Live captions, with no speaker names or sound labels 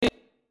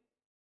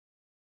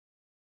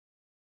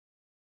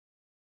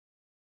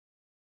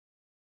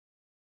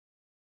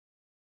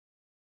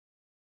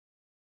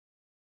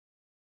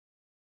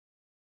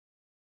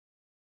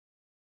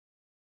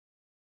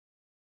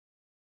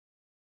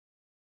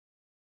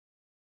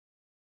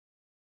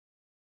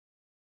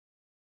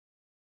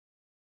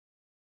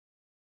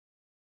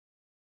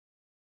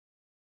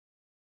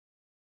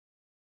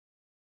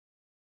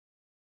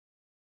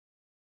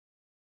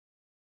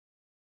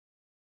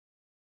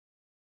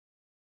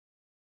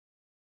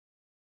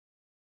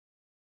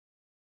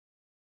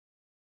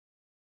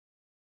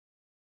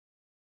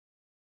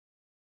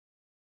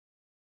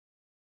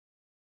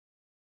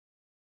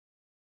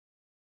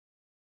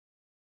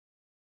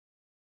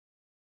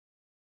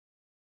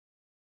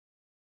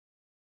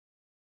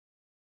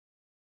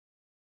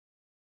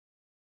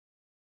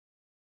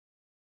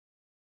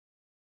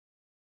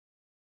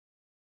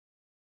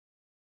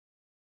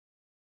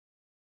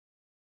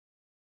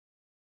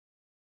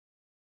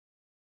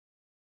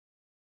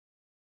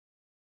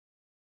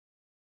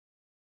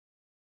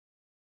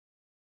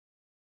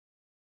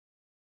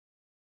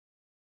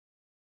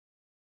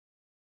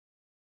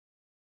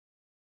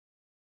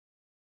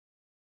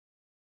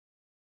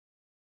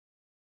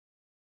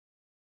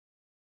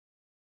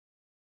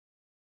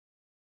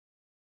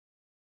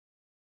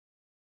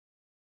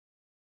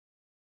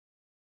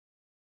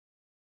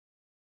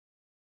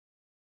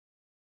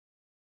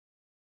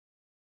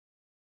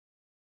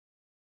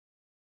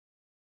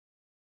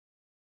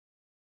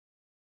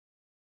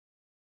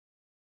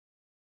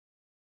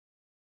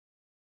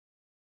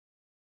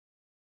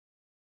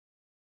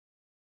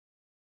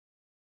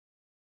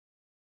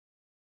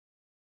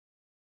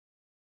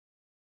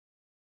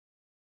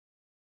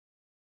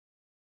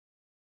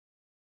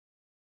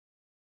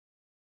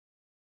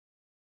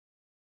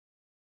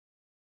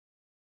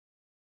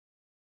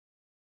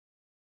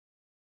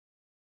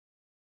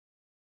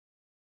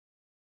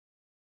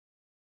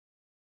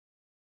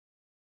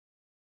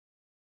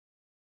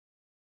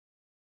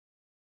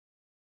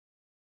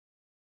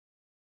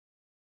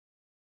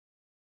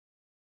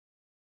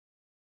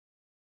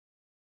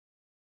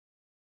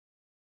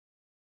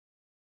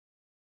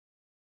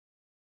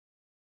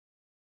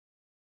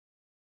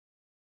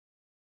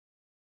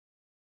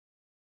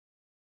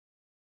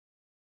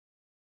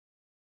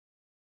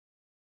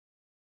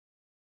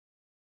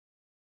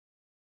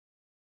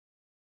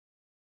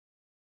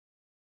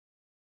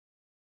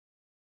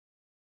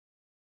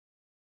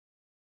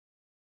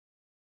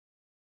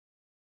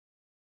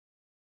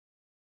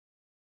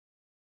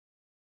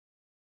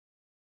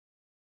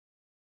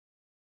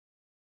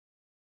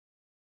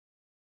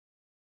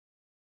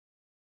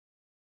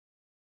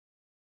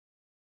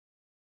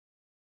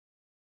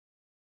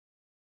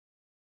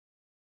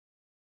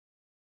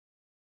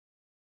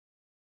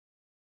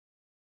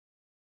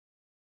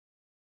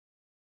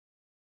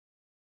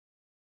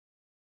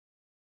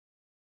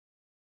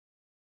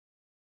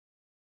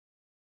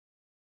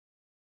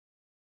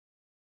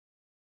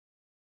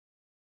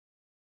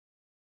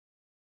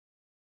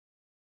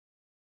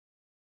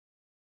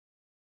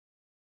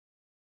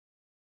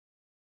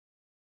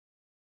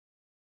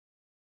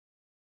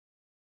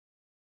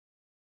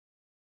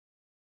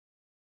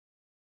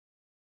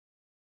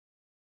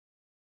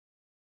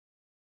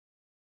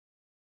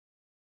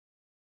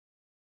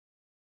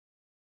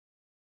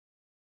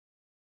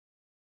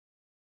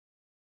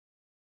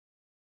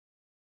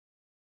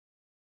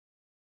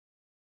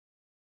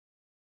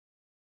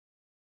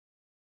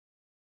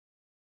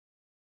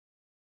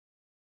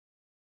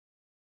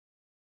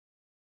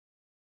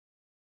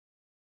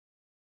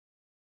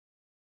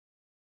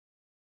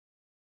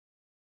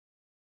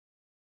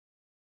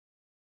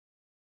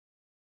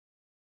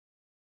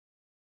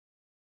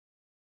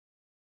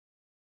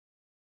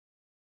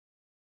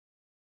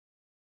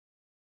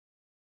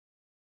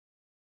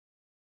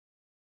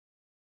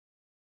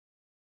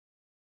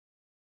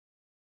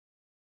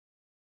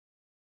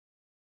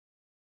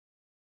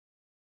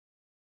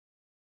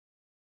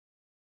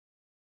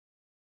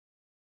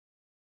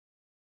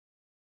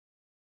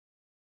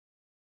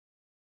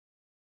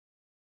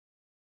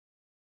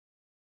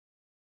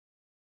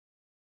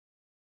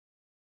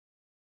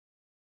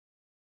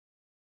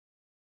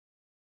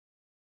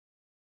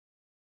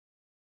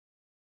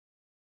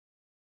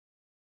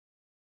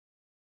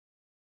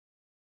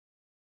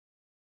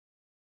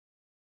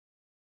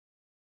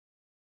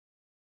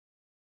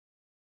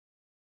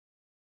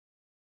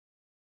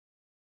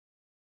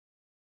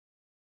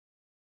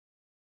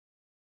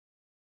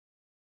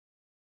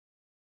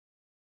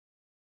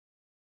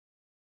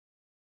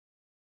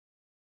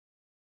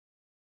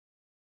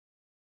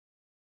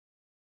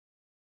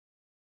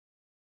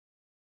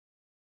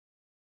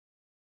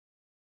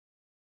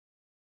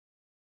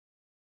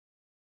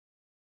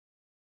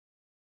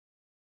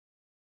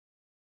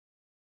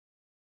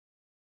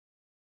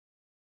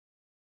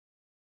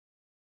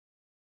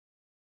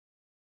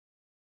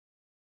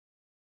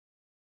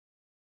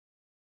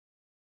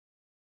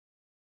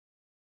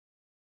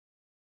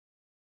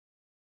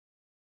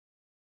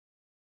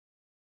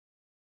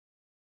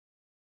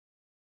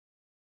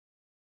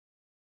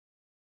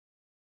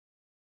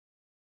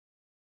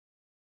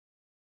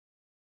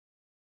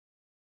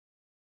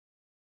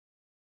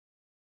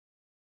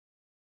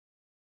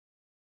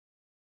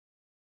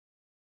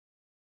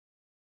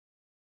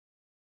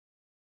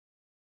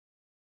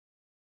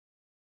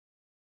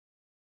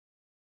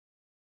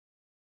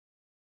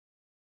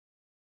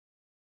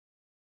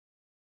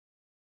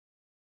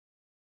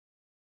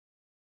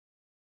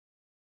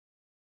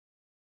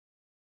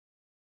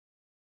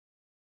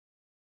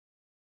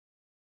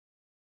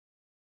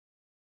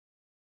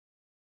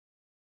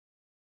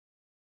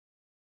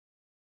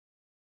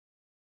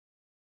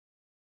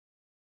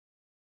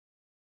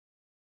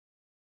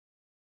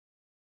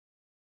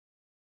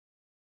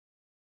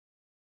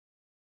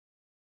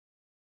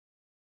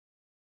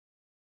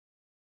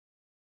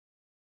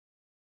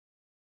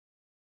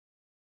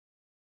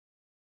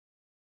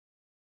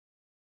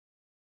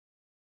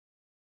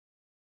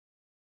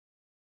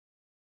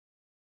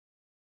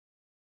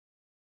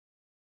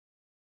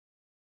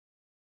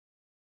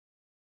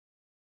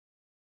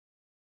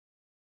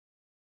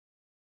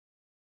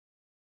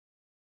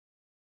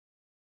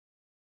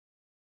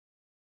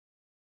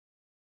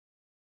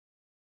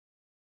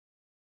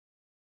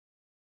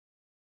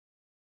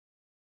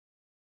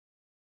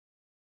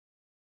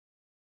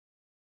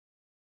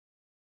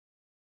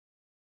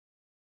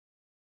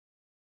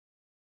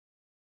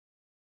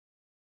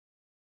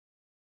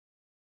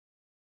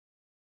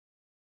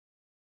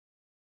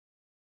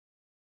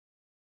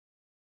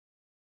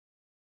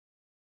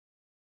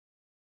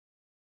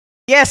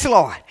Yes,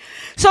 Lord.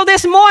 So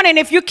this morning,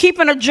 if you're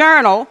keeping a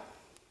journal,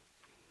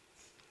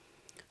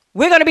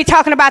 we're going to be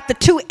talking about the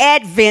two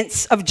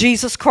advents of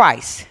Jesus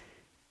Christ.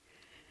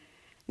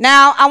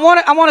 Now, I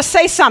want to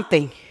say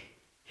something.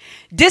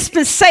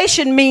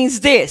 Dispensation means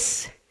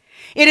this.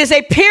 It is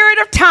a period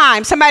of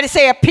time. Somebody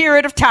say a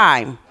period of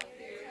time.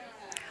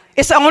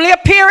 It's only a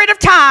period of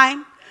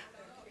time.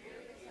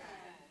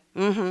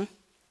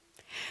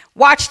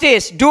 Watch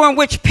this. During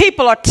which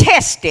people are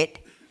tested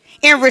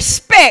in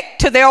respect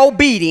to their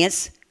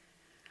obedience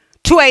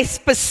to a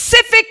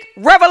specific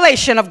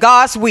revelation of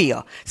God's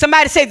will.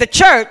 Somebody say the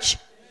church,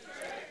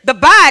 the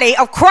body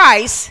of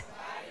Christ,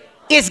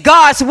 is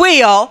God's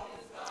will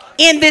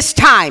in this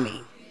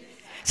timing.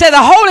 Say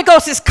the Holy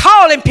Ghost is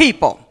calling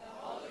people.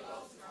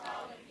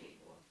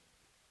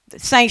 The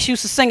saints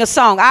used to sing a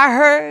song. I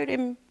heard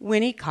him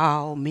when he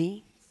called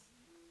me.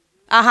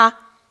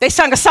 They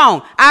sung a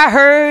song. I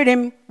heard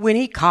him when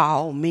he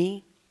called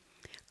me.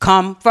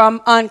 Come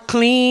from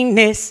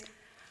uncleanness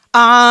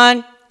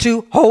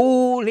unto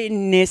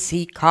holiness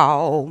he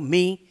called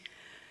me.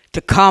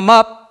 To come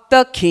up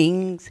the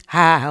King's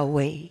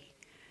highway.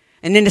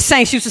 And then the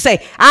saints used to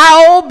say,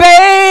 I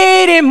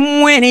obeyed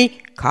him when he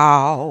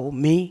called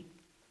me.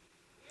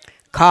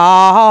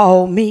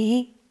 Call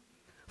me.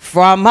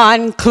 From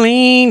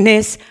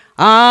uncleanness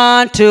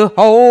unto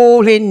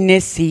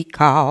holiness he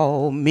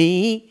called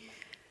me.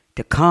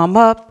 To come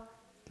up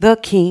the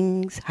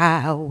King's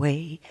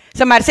highway.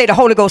 Somebody say the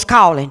Holy Ghost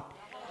calling.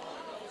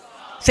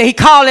 Say he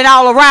calling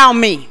all around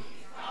me.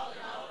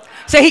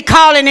 Say he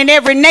calling in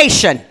every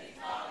nation.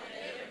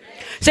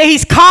 Say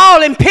he's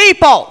calling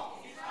people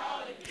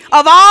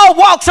of all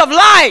walks of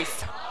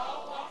life.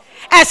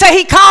 And say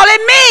he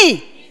calling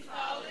me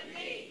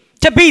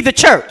to be the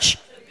church.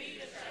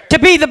 To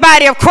be the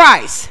body of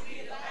Christ.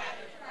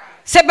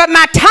 Say, but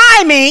my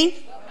timing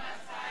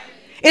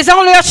is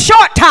only a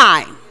short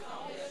time.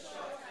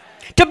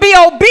 To be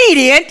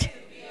obedient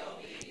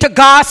to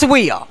God's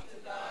will.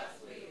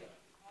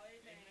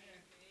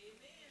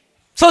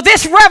 So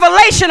this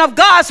revelation of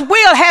God's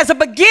will has a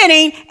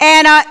beginning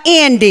and an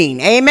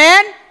ending.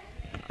 Amen.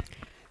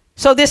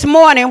 So this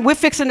morning we're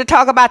fixing to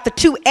talk about the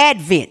two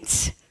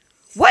advents.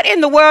 What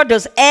in the world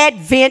does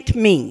advent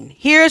mean?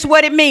 Here's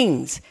what it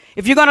means.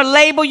 If you're going to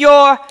label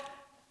your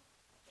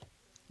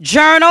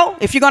journal,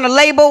 if you're going to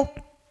label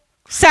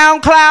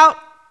SoundCloud,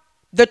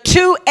 the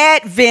two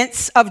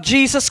advents of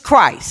Jesus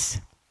Christ.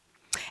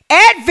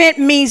 Advent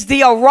means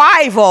the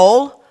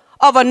arrival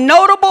of a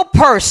notable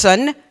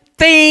person,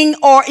 thing,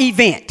 or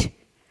event.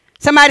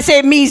 Somebody say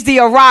it means the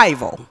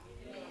arrival.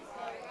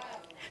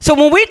 So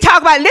when we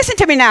talk about, listen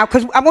to me now,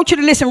 because I want you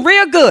to listen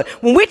real good.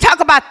 When we talk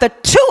about the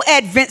two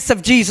advents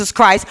of Jesus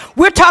Christ,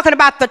 we're talking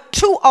about the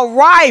two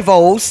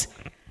arrivals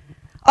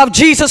of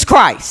Jesus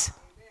Christ.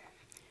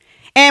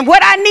 And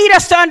what I need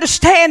us to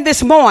understand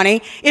this morning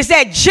is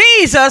that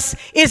Jesus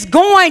is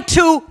going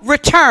to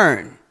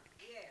return.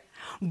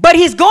 But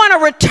he's going to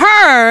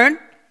return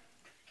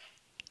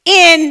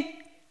in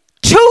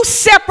two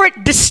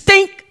separate,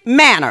 distinct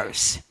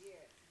manners.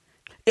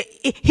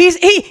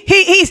 He's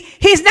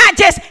not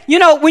just,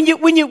 when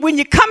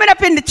you're coming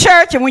up in the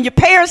church and when your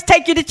parents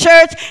take you to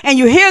church and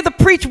you hear the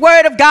preached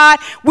word of God,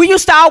 we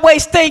used to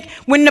always think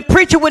when the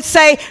preacher would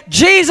say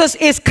Jesus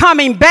is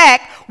coming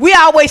back, we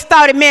always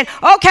thought it meant,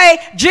 okay,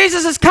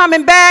 Jesus is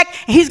coming back,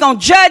 he's going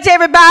to judge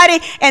everybody,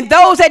 and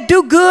those that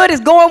do good is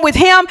going with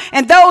him,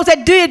 and those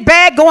that did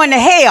bad going to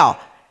hell.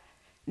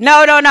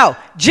 No.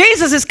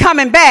 Jesus is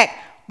coming back,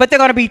 but there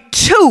are going to be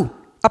two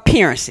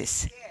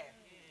appearances.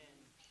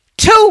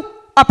 Two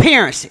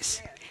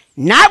appearances.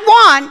 Not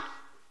one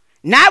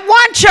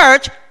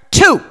church,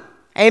 two.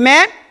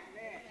 Amen?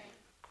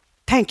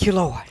 Thank you,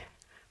 Lord.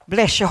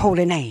 Bless your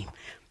holy name.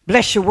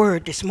 Bless your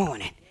word this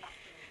morning.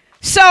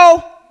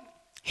 So,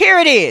 here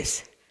it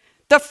is.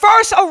 The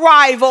first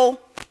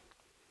arrival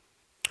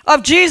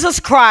of Jesus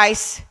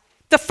Christ,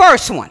 the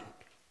first one,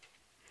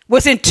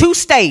 was in two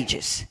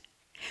stages.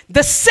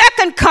 The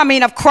second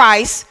coming of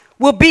Christ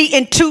will be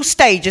in two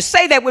stages.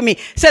 Say that with me.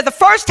 Say the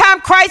first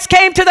time Christ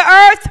came to the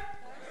earth,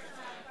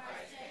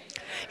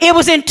 it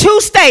was in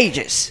two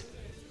stages.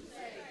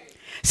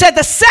 Said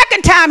the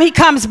second time he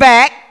comes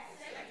back,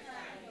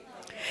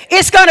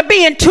 it's going to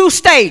be in two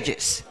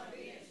stages.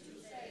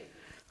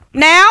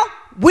 Now,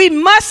 we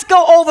must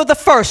go over the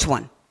first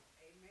one.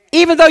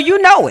 Even though you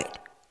know it,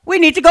 we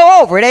need to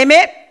go over it.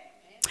 Amen?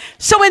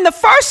 So in the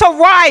first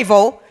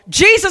arrival,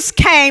 Jesus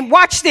came,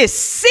 watch this,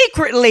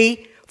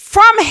 secretly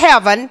from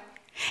heaven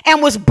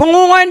and was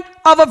born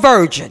of a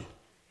virgin,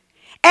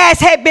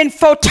 as had been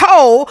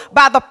foretold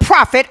by the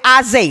prophet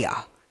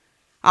Isaiah.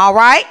 All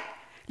right?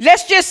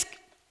 Let's just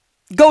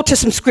go to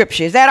some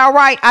scripture. Is that all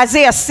right?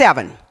 Isaiah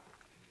 7.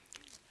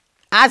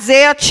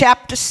 Isaiah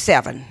chapter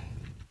 7.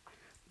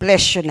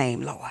 Bless your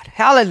name, Lord.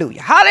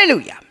 Hallelujah.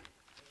 Hallelujah.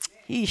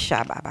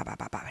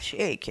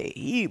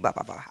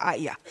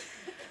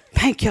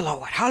 Thank you,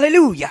 Lord.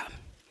 Hallelujah.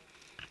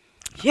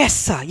 Yes,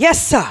 sir.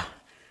 Yes, sir.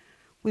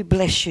 We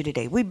bless you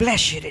today. We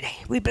bless you today.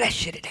 We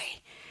bless you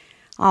today.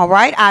 All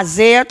right.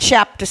 Isaiah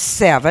chapter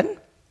 7.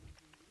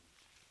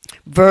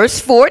 verse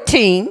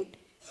 14.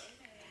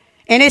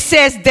 And it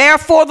says,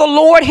 therefore the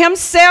Lord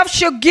himself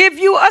shall give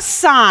you a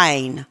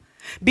sign.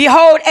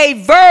 Behold,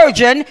 a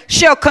virgin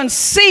shall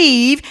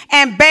conceive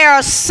and bear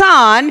a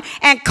son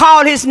and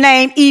call his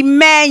name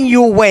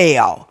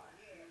Emmanuel.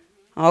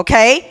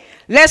 Okay,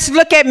 let's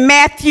look at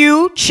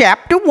Matthew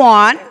chapter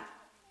 1.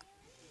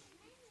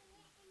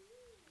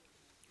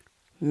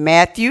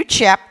 Matthew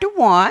chapter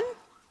 1.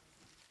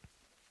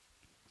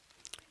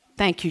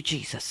 Thank you,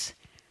 Jesus.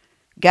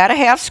 Got to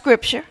have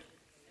scripture,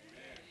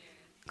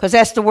 because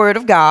that's the word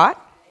of God.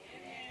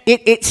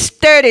 It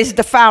steadies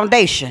the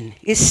foundation.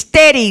 It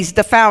steadies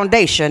the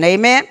foundation.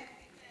 Amen.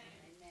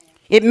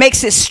 It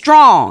makes it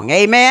strong.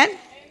 Amen.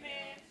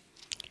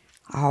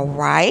 All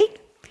right.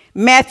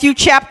 Matthew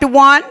chapter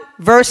 1,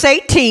 verse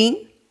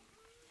 18.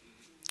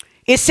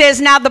 It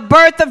says, now the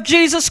birth of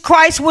Jesus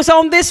Christ was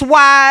on this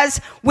wise,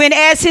 when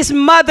as his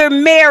mother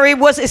Mary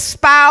was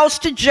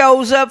espoused to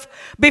Joseph,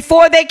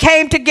 before they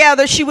came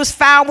together, she was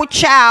found with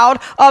child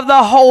of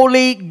the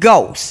Holy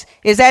Ghost.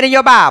 Is that in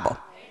your Bible?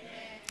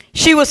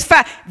 She was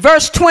found.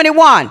 Verse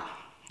 21.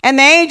 And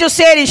the angel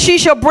said, and she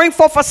shall bring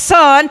forth a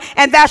son,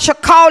 and thou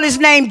shalt call his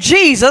name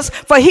Jesus,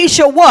 for he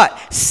shall what?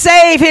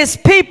 Save his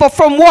people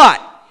from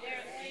what?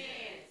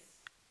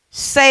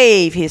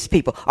 Save his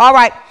people. All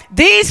right.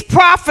 These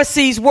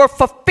prophecies were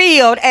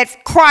fulfilled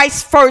at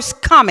Christ's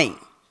first coming.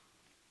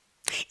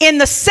 In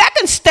the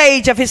second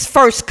stage of his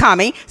first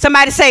coming,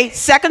 somebody say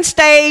second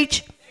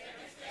stage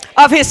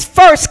of his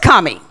first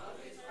coming.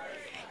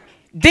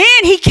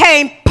 Then he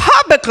came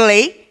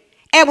publicly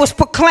and was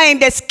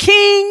proclaimed as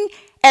king,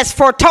 as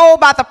foretold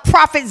by the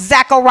prophet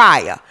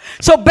Zechariah.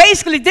 So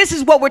basically, this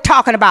is what we're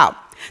talking about.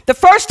 The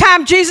first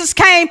time Jesus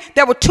came,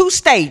 there were two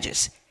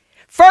stages.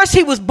 First,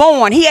 he was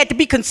born. He had to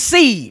be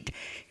conceived.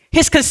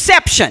 His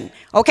conception,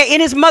 okay,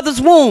 in his mother's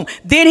womb.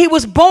 Then he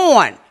was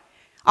born,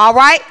 all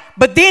right?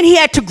 But then he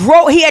had to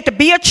grow. He had to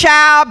be a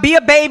child, be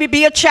a baby,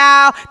 be a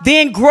child,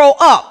 then grow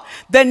up.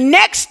 The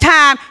next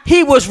time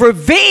he was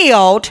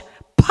revealed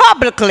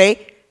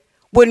publicly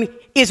when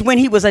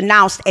he was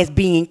announced as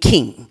being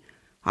king.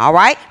 All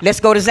right, let's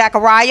go to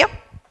Zechariah.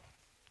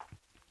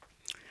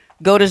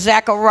 Go to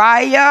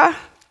Zechariah.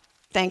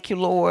 Thank you,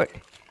 Lord.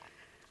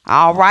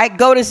 All right,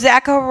 go to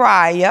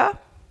Zechariah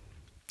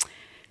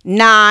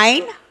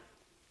 9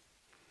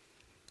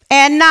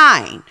 and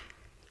 9.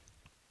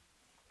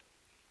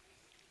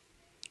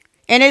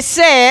 And it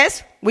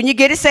says, when you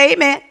get it, say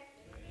amen.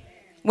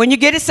 When you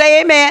get it,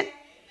 say amen.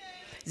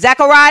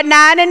 Zechariah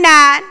 9 and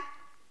 9.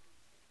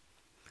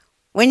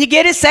 When you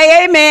get it,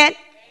 say amen.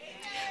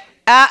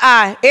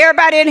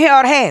 Everybody in here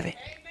ought to have it.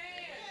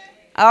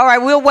 All right,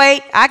 we'll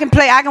wait. I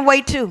can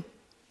wait too.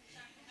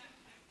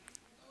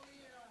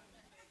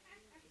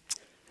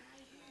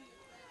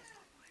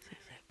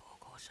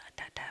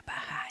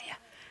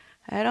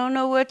 I don't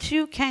know what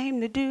you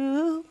came to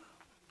do.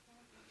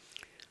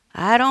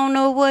 I don't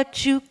know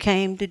what you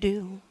came to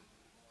do.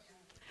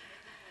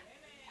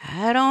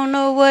 I don't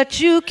know what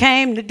you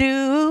came to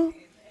do.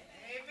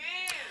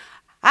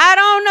 I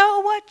don't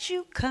know what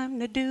you come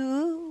to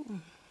do.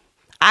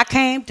 I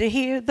came to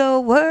hear the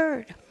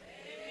word.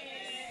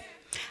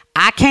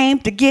 I came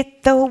to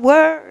get the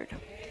word.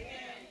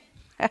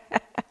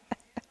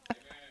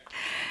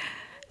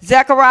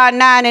 Zechariah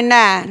 9 and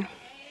 9.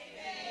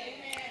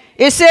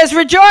 It says,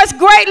 rejoice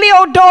greatly,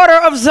 O daughter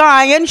of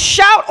Zion.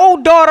 Shout,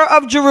 O daughter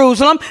of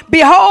Jerusalem.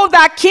 Behold,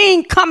 thy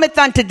king cometh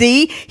unto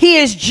thee. He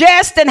is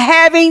just and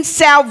having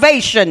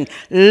salvation,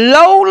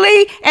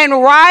 lowly and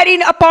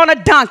riding upon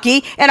a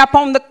donkey, and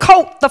upon the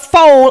colt the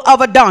foal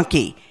of a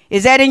donkey.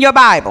 Is that in your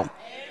Bible?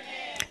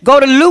 Amen. Go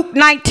to Luke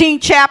 19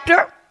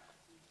 chapter.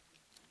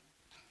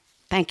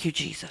 Thank you,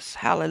 Jesus.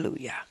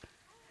 Hallelujah.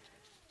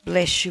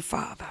 Bless you,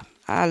 Father.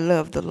 I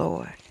love the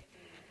Lord.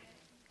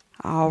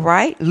 All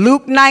right.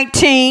 Luke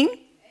 19.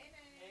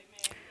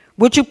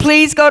 Would you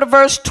please go to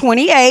verse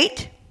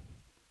 28?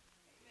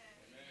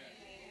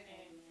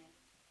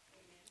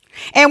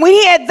 And when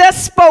he had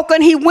thus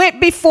spoken, he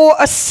went before,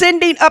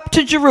 ascending up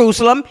to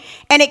Jerusalem.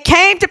 And it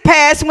came to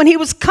pass, when he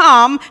was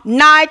come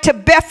nigh to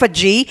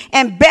Bethphage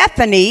and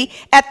Bethany,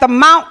 at the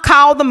mount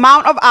called the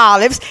Mount of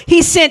Olives,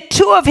 he sent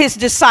two of his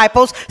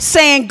disciples,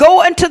 saying,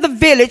 go into the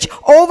village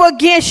over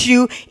against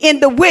you, in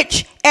the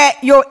which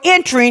at your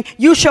entering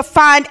you shall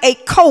find a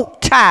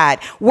colt tied,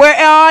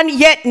 whereon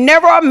yet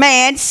never a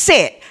man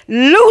sat.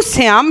 Loose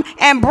him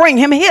and bring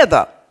him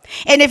hither.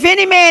 And if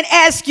any man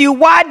ask you,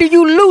 why do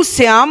you loose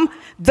him?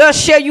 Thus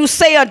shall you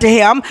say unto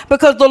him,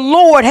 because the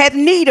Lord hath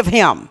need of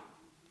him.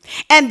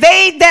 And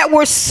they that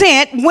were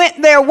sent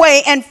went their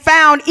way, and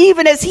found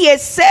even as he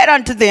had said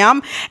unto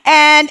them.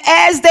 And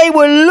as they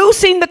were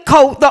loosing the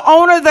coat, the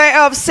owner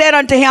thereof said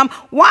unto him,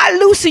 why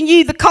loosen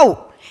ye the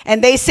coat?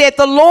 And they said,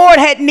 the Lord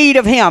had need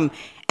of him.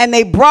 And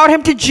they brought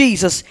him to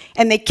Jesus,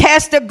 and they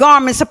cast their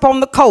garments upon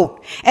the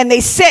coat, and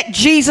they set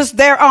Jesus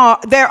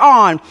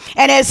thereon.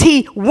 And as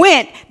he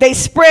went, they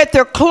spread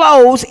their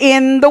clothes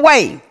in the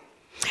way.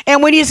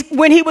 And when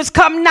he was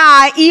come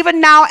nigh, even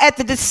now at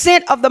the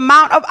descent of the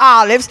Mount of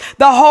Olives,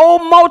 the whole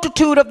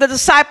multitude of the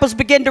disciples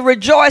began to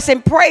rejoice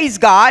and praise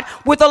God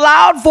with a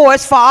loud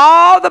voice for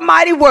all the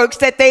mighty works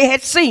that they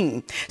had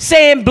seen,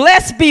 saying,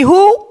 Blessed be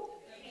who?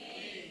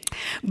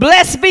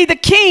 Blessed be the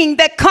King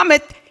that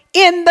cometh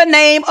in the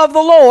name of the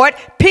Lord,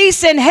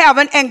 peace in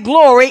heaven and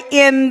glory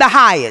in the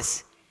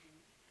highest.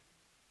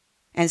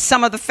 And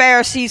some of the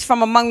Pharisees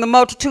from among the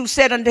multitude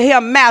said unto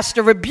him,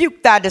 Master,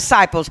 rebuke thy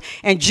disciples.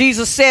 And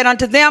Jesus said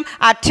unto them,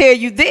 I tell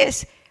you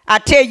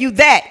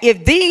that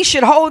if these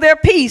should hold their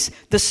peace,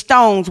 the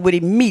stones would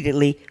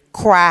immediately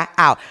cry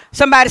out.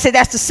 Somebody said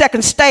that's the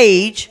second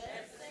stage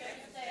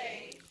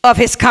of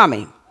his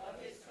coming.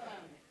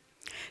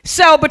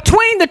 So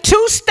between the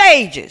two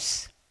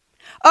stages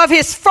of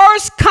his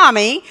first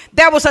coming,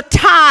 there was a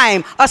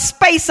time, a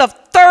space of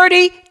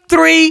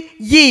 33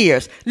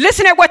 years.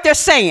 Listen at what they're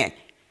saying.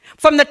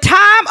 From the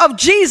time of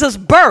Jesus'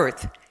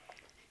 birth,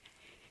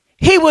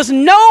 he was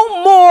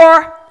no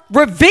more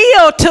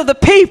revealed to the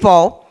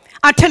people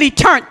until he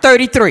turned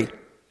 33.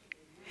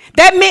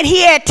 That meant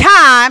he had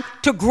time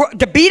to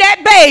be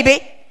that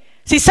baby.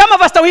 See, some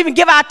of us don't even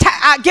give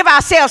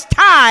ourselves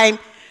time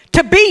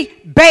to be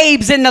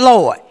babes in the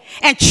Lord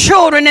and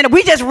children, and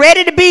we just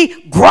ready to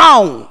be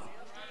grown.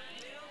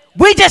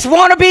 We just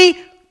want to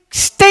be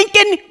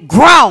stinking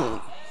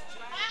grown.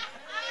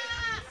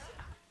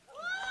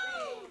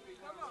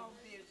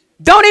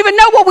 Don't even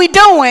know what we're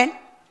doing.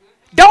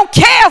 Don't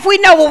care if we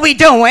know what we're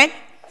doing.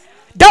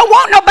 Don't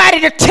want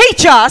nobody to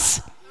teach us.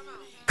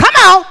 Come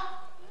on.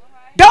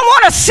 Don't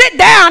want to sit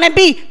down and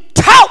be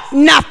taught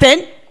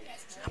nothing.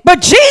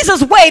 But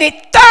Jesus waited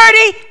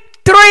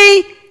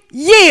 33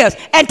 years.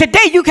 And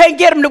today you can't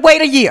get him to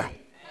wait a year.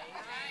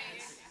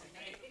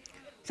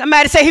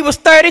 Somebody say he was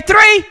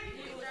 33.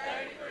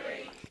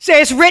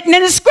 Say it's written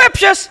in the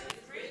scriptures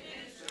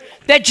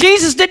that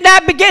Jesus did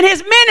not begin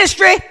his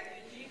ministry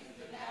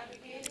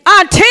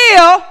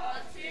until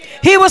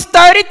he was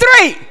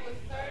 33.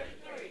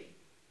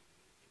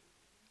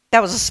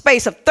 That was a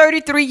space of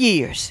 33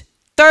 years.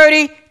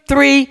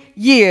 33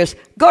 years.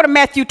 Go to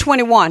Matthew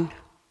 21.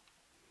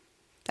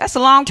 That's a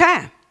long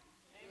time.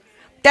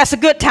 That's a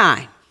good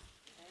time.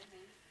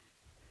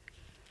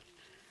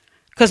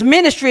 Because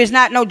ministry is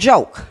not no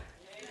joke.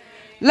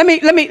 Let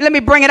me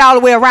bring it all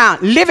the way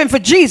around. Living for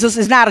Jesus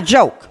is not a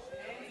joke.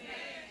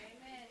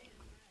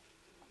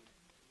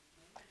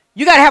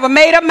 You got to have a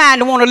made-up mind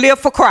to want to live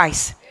for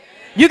Christ.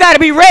 You got to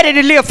be ready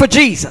to live for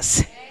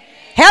Jesus.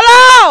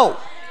 Hello.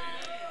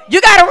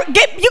 You got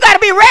to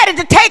be ready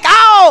to take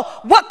all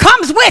what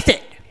comes with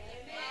it.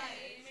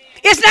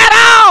 It's not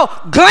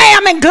all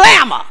glam and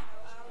glamour.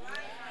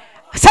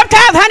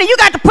 Sometimes, honey, you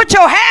got to put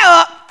your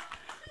hair up,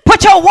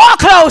 put your war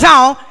clothes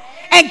on,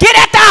 and get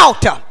at the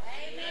altar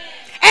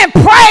and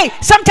pray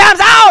sometimes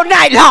all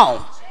night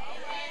long.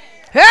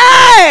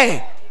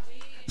 Hey.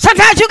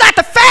 Sometimes you got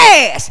to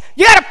fast.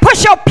 You got to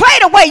push your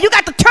plate away. You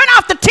got to turn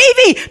off the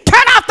TV,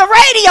 turn off the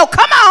radio.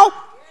 Come on.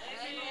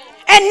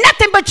 And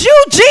nothing but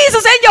you,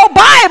 Jesus, and your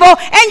Bible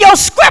and your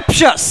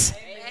scriptures.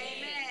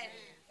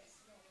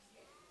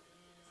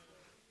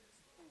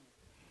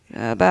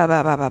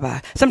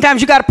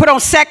 Sometimes you got to put on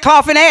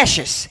sackcloth and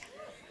ashes.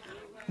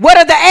 What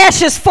are the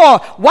ashes for?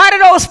 Why do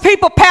those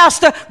people,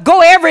 Pastor,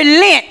 go every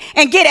Lent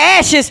and get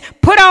ashes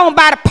put on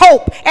by the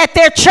Pope at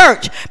their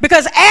church?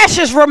 Because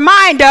ashes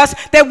remind us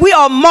that we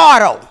are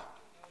mortal.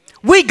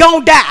 We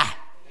gonna die.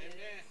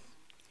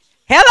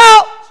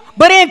 Hello?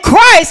 But in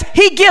Christ,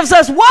 he gives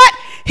us what?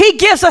 He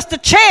gives us the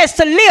chance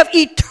to live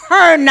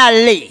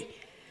eternally.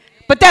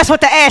 But that's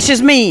what the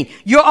ashes mean.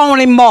 You're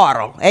only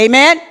mortal.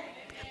 Amen?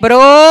 But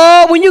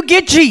oh, when you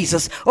get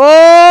Jesus,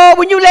 oh,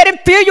 when you let him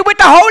fill you with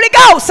the Holy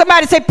Ghost,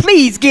 somebody say,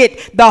 please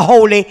get the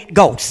Holy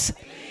Ghost.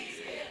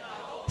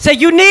 Say,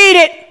 you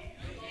need it.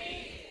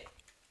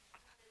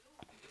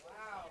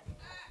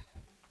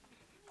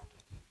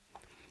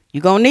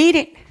 You're going to need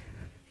it.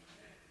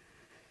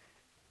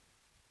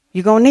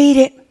 You're going to need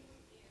it.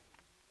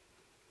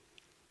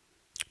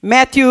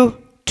 Matthew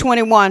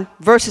 21,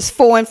 verses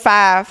 4 and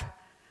 5.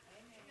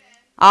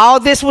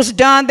 All this was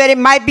done that it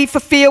might be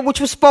fulfilled,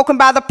 which was spoken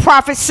by the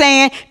prophet,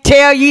 saying,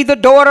 Tell ye the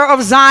daughter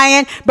of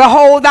Zion,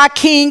 behold, thy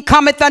king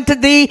cometh unto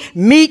thee,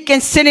 meek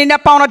and sitting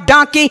up on a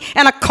donkey,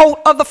 and a coat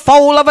of the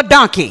foal of a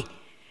donkey.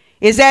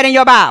 Is that in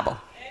your Bible?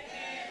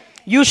 Amen.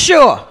 You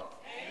sure? Amen.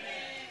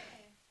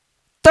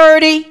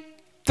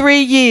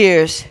 33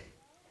 years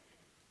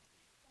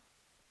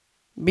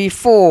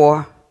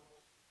before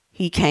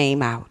he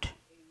came out.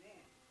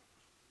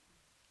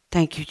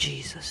 Thank you,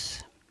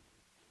 Jesus.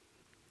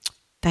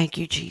 Thank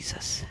you,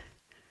 Jesus.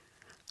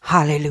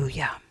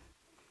 Hallelujah.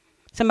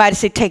 Somebody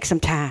say, take some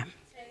time.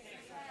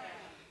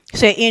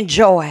 Say,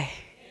 enjoy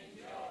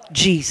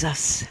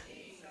Jesus.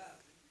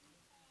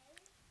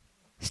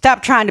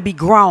 Stop trying to be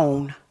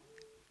grown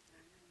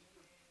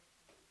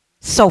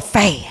so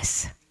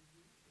fast.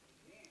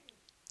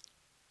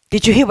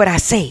 Did you hear what I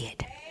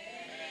said?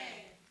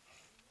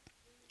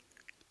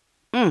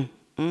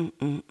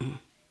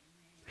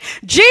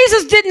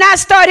 Jesus did not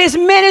start his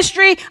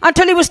ministry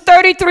until he was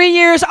 33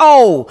 years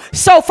old.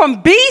 So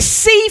from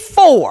BC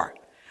 4,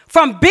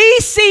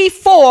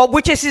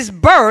 which is his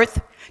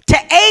birth, to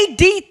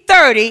AD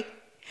 30,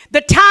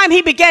 the time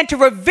he began to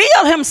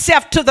reveal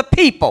himself to the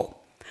people.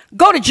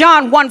 Go to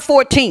John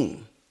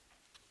 1:14.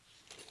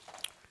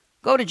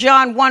 Go to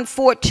John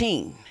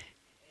 1:14.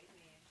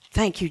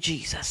 Thank you,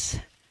 Jesus.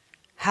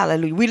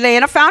 Hallelujah. We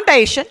laying a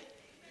foundation.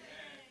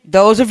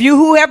 Those of you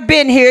who have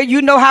been here,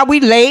 you know how we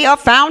lay a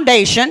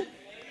foundation.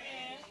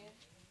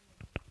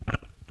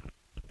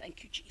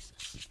 Thank you,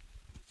 Jesus.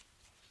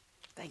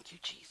 Thank you,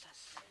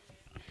 Jesus.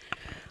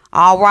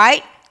 All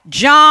right.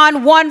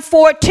 John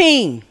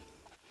 1:14.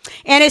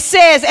 And it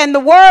says, and the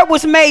word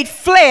was made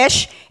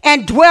flesh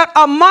and dwelt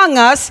among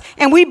us,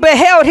 and we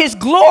beheld his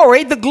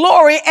glory, the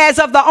glory as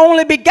of the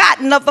only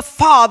begotten of the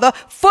Father,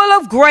 full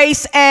of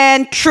grace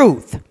and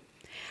truth.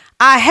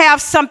 I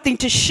have something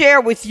to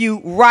share with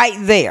you right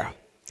there.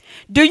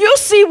 Do you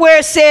see where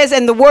it says,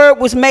 and the word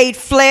was made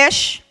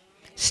flesh?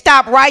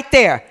 Stop right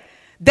there.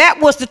 That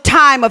was the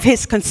time of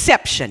his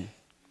conception.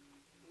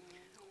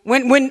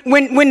 When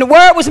the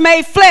word was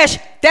made flesh,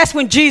 that's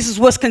when Jesus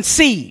was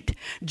conceived.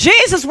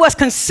 Jesus was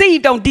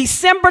conceived on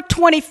December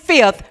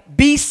 25th,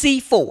 BC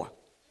 4.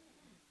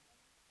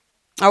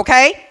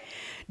 Okay?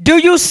 Do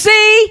you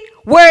see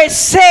where it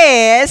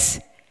says,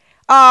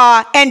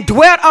 and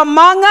dwelt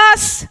among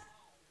us?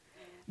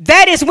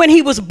 That is when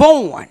he was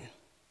born.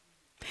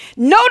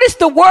 Notice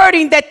the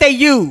wording that they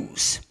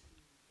use.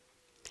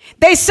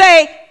 They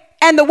say,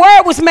 and the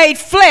word was made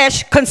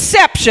flesh,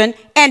 conception,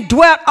 and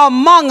dwelt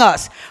among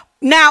us.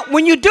 Now,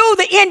 when you do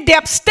the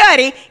in-depth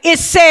study, it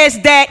says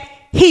that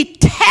he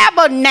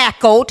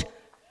tabernacled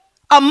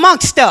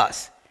amongst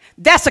us.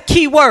 That's a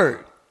key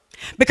word.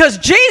 Because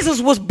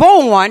Jesus was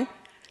born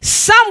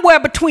somewhere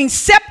between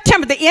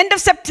the end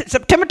of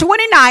September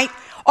 29th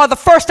or the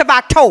 1st of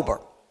October.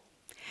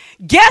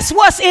 Guess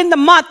what's in the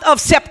month of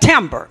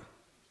September?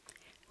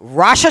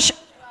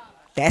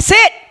 That's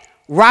it.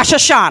 Rosh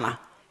Hashanah.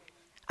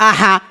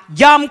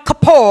 Yom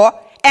Kippur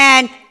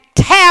and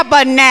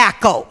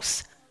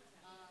Tabernacles.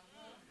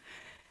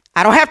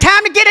 I don't have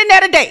time to get in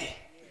there today.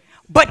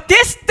 But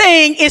this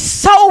thing is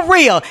so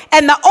real.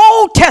 And the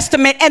Old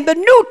Testament and the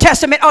New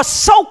Testament are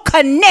so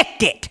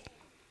connected.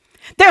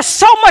 There's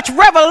so much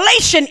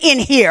revelation in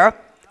here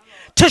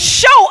to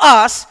show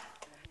us,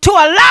 to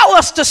allow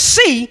us to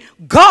see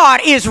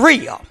God is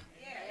real.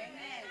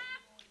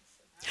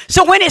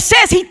 So when it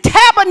says he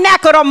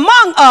tabernacled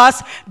among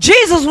us,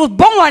 Jesus was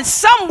born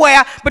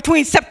somewhere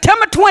between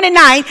September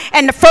 29th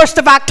and the 1st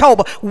of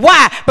October.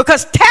 Why?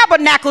 Because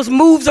tabernacles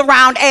moves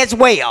around as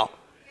well.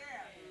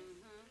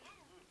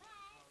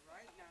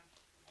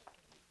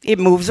 It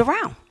moves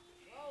around.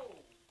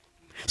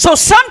 So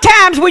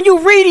sometimes when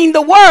you're reading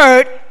the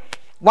word,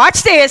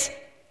 watch this,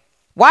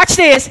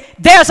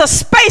 there's a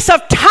space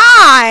of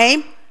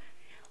time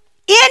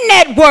in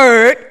that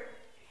word.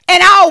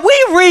 And all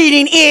we're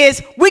reading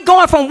is we're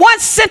going from one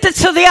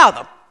sentence to the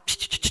other.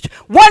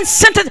 One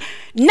sentence,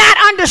 not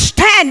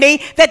understanding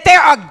that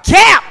there are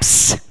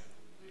gaps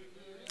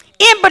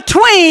in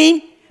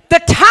between the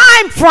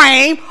time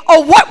frame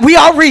of what we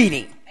are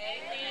reading.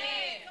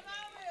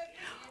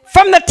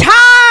 From the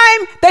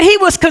time that he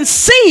was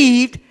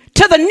conceived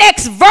to the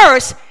next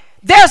verse,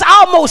 there's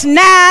almost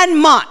 9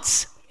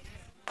 months.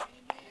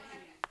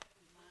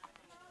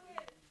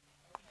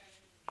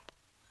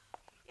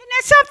 Isn't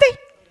that something?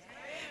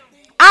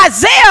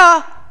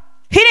 Isaiah,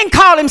 he didn't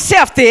call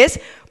himself this,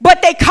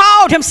 but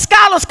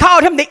scholars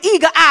called him the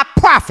eagle-eyed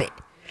prophet.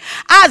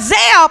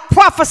 Isaiah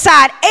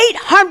prophesied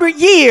 800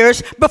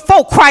 years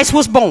before Christ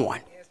was born.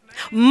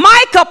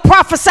 Micah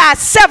prophesied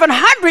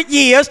 700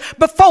 years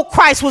before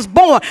Christ was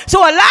born.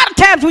 So a lot of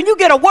times when you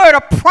get a word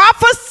of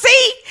prophecy,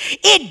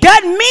 it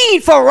doesn't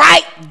mean for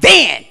right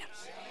then.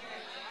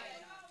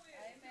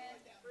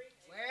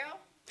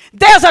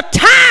 There's a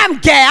time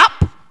gap.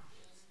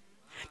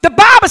 The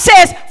Bible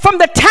says from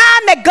the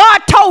time that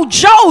God told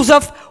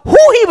Joseph who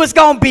he was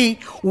going to be,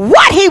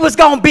 what he was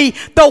going to be,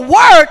 the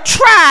word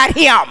tried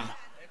him.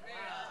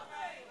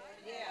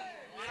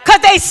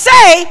 Because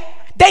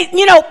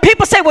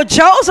people say, well,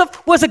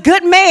 Joseph was a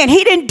good man.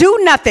 He didn't do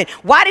nothing.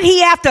 Why did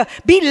he have to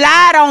be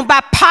lied on by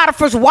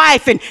Potiphar's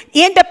wife and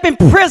end up in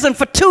prison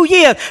for 2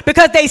 years?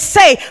 Because they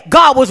say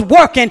God was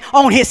working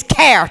on his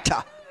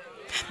character.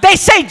 They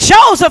say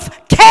Joseph's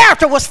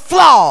character was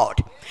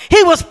flawed.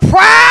 He was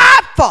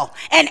prideful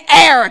and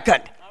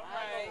arrogant.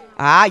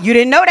 You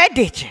didn't know that,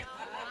 did you?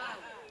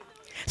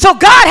 So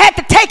God had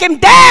to take him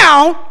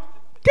down.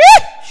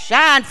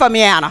 Shine for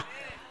me, Anna.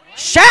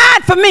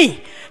 Shine for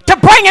me to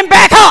bring him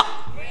back up.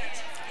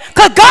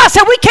 Because God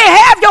said we can't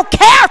have your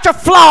character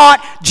flawed,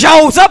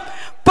 Joseph,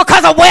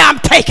 because of where I'm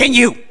taking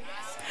you.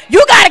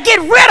 You got to get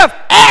rid of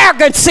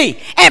arrogancy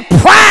and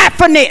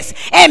pridefulness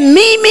and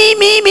me.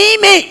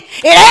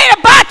 It ain't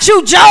about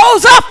you,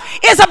 Joseph.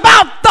 It's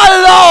about the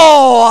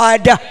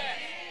Lord.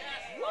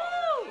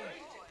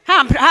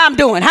 How I'm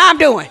doing? You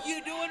doing?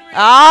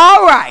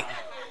 All right.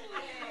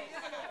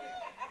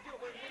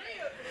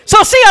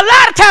 So see, a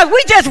lot of times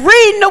we just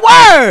reading the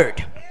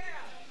word.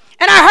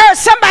 And I heard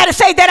somebody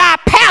say that our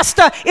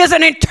pastor is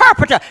an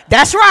interpreter.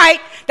 That's right.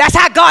 That's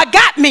how God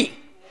got me.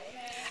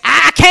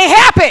 I can't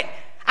help it.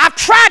 I've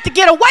tried to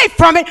get away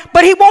from it,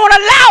 but he won't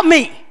allow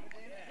me.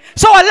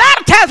 So a lot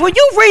of times when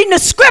you're reading the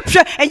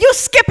scripture and you're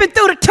skipping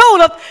through the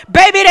tulip,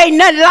 baby, it ain't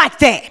nothing like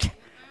that.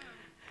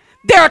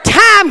 There are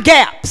time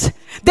gaps.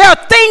 There are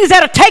things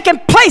that are taking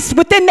place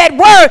within that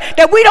word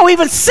that we don't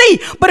even see.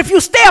 But if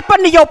you stay up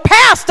under your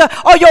pastor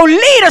or your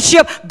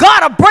leadership,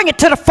 God will bring it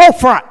to the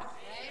forefront.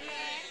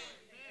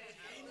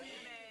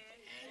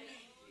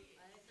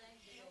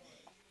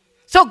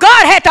 So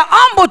God had to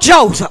humble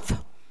Joseph,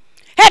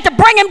 had to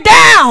bring him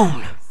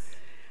down.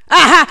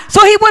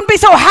 So he wouldn't be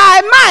so high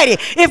and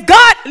mighty. If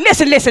God,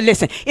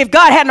 listen. If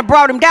God hadn't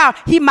brought him down,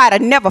 he might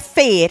have never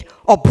fed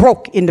or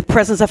broke in the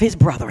presence of his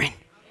brethren.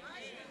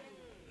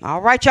 All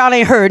right, y'all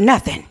ain't heard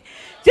nothing.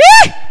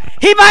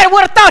 He might have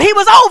would have thought he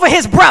was over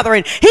his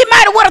brethren. He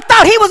might have would have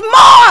thought he was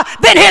more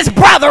than his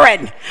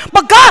brethren.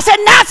 But God said,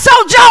 not so,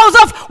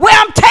 Joseph. Where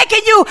I'm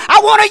taking you,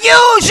 I want to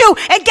use you.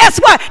 And guess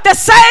what? The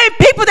same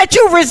people that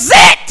you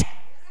resent.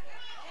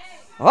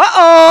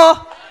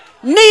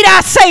 Need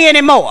I say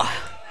anymore?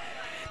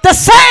 The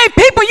same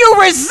people you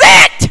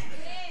resent,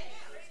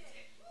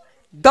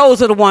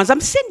 those are the ones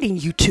I'm sending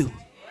you to.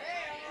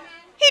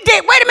 He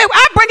did. Wait a minute.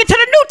 I bring it to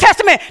the New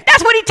Testament.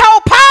 That's what he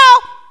told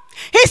Paul.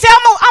 He said,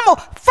 I'm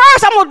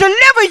going to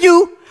deliver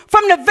you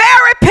from the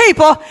very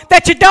people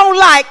that you don't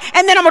like,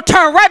 and then I'm going to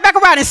turn right back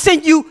around and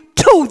send you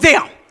to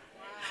them.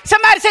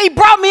 Somebody say he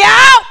brought me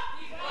out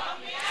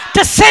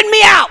to send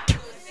me out.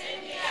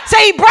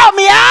 Say he brought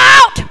me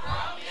out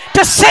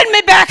to send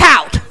me back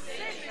out.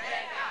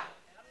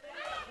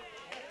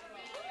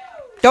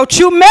 Don't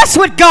you mess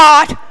with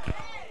God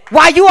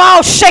while you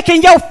all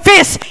shaking your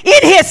fist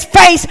in his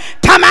face,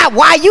 talking about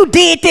why you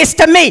did this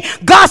to me.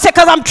 God said,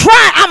 because I'm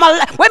trying.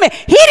 Wait a minute.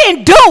 He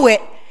didn't do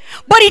it,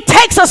 but he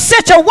takes a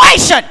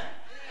situation.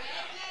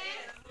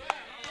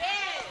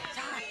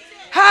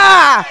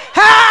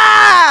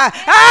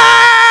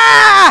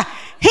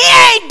 He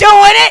ain't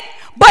doing it,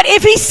 but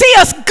if he see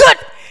us good,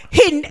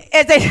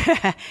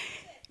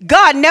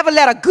 God never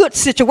let a good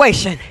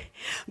situation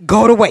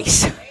go to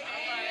waste.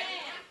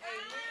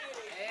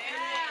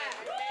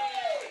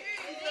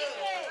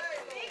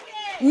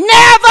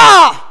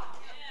 Never.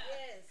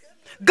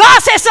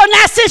 God said, so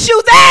now since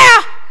you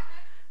there,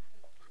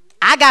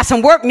 I got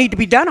some work need to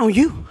be done on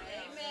you.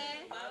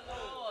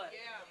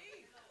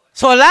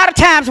 So a lot of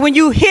times when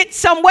you hit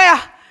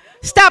somewhere,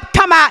 stop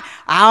talking about,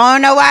 I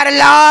don't know why the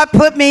Lord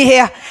put me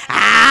here.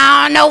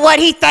 I don't know what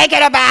he's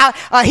thinking about.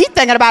 He's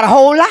thinking about a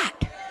whole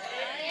lot.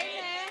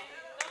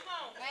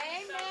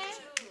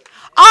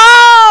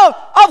 All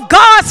of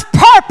God's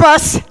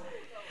purpose,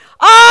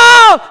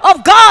 all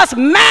of God's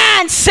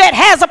mindset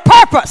has a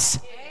purpose.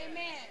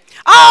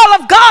 All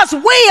of God's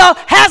will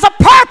has a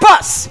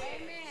purpose.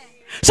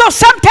 So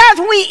sometimes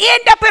when we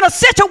end up in a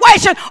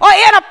situation or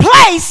in a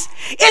place,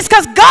 it's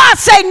because God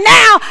say,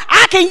 now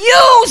I can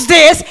use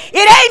this.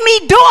 It ain't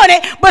me doing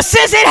it, but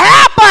since it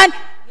happened,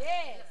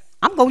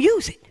 I'm going to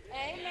use it.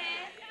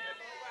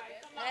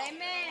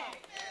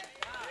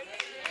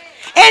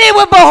 And it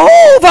will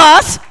behoove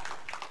us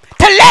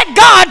to let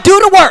God do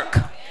the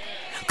work.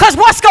 Because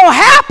what's going to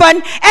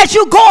happen as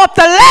you go up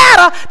the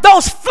ladder,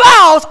 those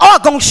flaws are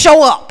going to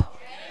show up.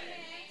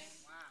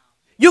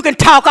 You can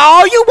talk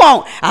all you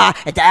want.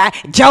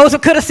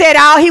 Joseph could have said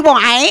all he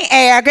want. I ain't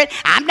arrogant.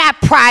 I'm not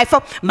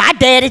prideful. My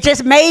daddy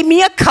just made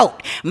me a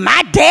coat.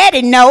 My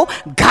daddy know.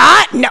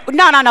 God no.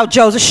 No,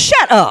 Joseph,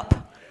 shut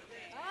up.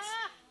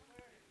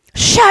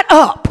 Shut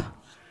up.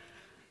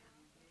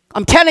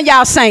 I'm telling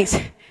y'all, saints,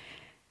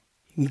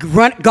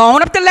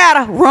 going up the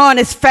ladder, run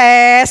as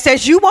fast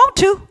as you want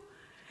to.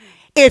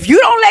 If you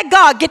don't let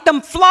God get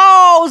them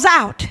flaws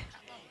out,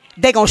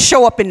 they're going to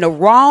show up in the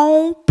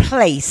wrong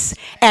place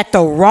at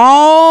the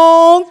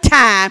wrong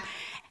time,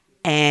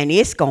 and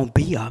it's going to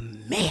be a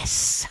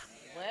mess.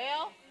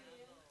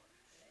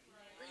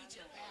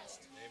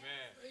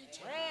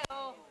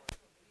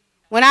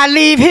 When I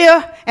leave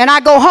here and I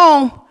go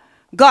home,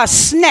 God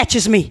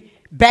snatches me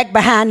back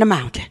behind the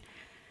mountain.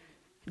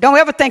 Don't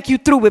ever think you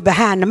through with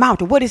behind the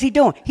mountain. What is he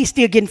doing? He's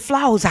still getting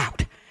flaws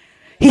out.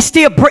 He's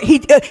still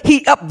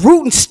he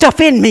uprooting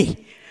stuff in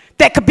me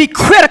that could be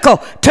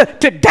critical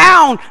to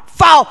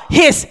downfall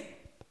his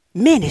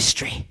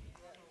ministry.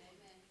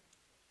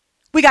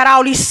 We got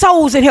all these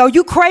souls in here. Are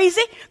you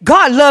crazy?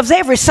 God loves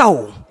every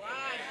soul.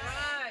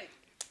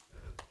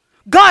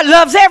 God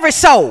loves every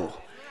soul.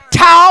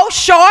 Tall,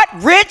 short,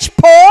 rich,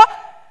 poor,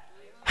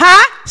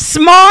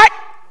 smart.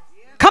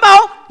 Come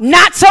on,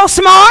 not so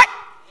smart.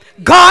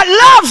 God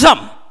loves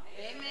them.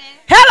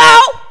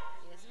 Hello?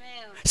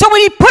 So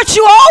when he puts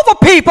you over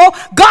people,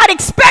 God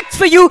expects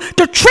for you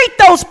to treat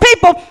those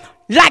people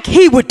like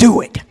he would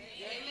do it.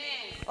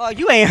 Oh,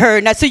 you ain't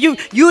heard that. So you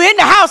in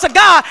the house of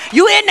God.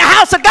 You in the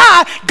house of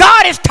God.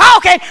 God is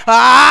talking.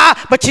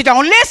 But you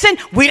don't listen.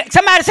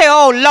 Somebody say,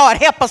 oh, Lord,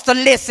 help us to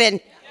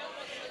listen.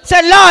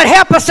 Say, Lord,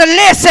 help us to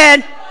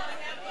listen.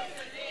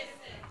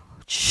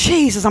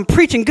 Jesus, I'm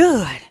preaching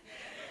good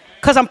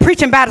because I'm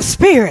preaching by the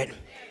Spirit.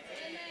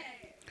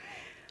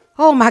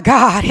 Oh, my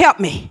God, help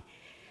me.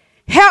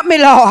 Help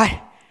me, Lord.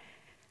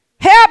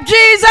 Help,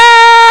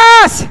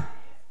 Jesus.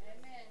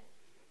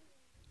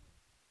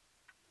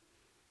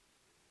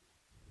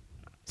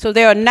 So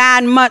there are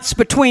 9 months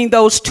between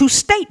those two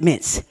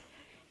statements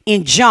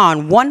in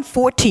John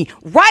 1:14.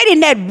 Right in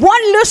that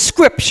one little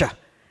scripture,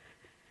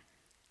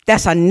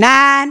 that's a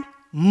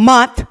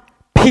 9-month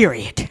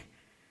period.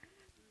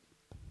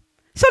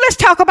 So let's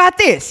talk about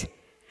this.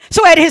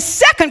 So at his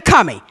second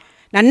coming,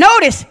 now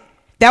notice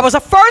there was a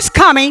first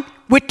coming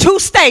with 2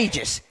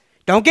 stages.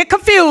 Don't get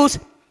confused.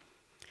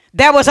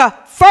 There was a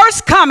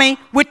first coming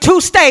with 2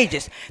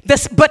 stages.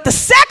 But the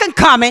second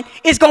coming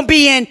is going to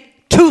be in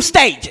 2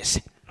 stages.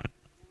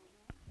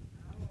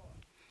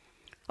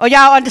 Are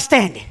y'all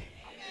understanding?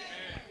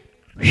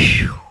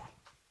 Whew.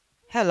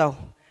 Hello.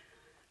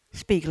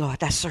 Speak, Lord.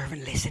 Thy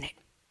servant listening.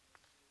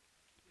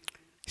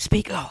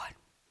 Speak, Lord.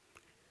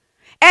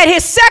 At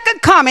his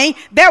second coming,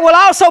 there will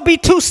also be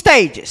 2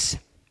 stages.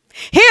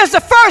 Here's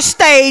the first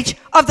stage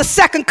of the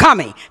second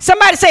coming.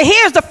 Somebody say,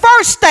 here's the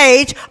first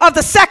stage of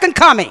the second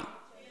coming.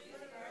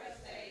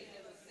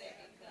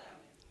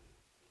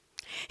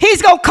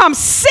 He's going to come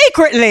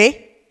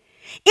secretly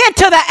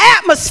into the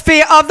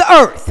atmosphere of the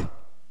earth.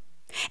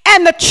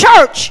 And the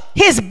church,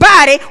 his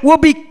body, will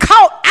be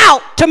caught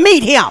out to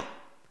meet him.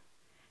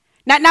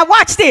 Now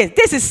watch this.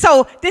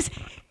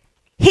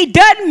 He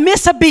doesn't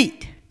miss a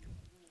beat.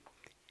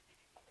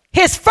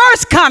 His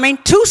first coming,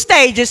 2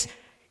 stages.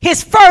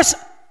 His first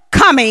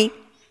coming,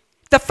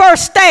 the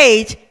first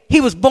stage, he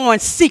was born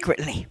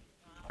secretly.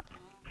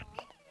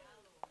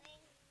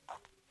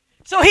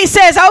 So he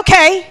says,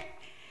 okay,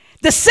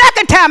 the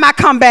second time I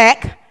come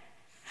back,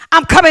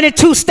 I'm coming in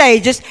 2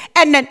 stages.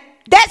 And then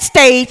that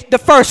stage, the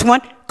first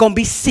one, going to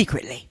be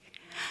secretly.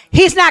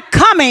 He's not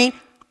coming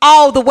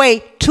all the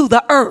way to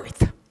the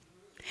earth.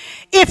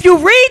 If you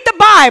read the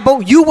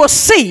Bible, you will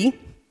see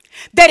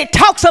that it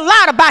talks a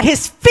lot about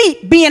his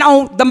feet being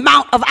on the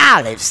Mount of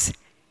Olives.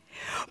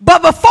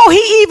 But before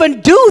he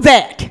even do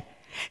that,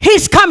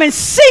 he's coming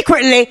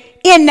secretly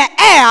in the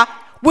air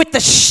with the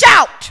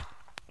shout.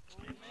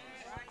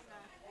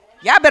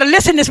 Y'all better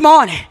listen this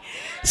morning.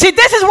 See,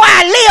 this is why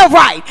I live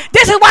right.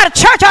 This is why the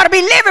church ought to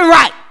be living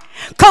right.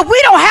 Because we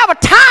don't have a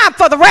time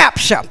for the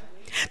rapture.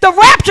 The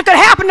rapture could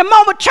happen the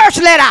moment church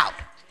let out.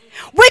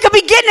 We could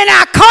be getting in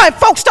our car and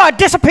folks start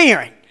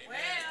disappearing.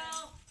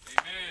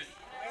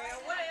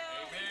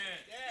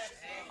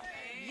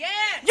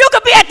 You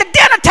could be at the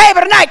dinner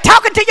table tonight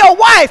talking to your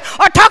wife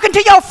or talking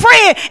to your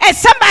friend and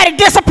somebody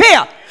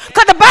disappear.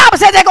 Because the Bible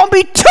says there's going to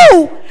be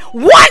 2.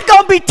 One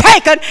going to be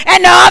taken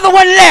and the other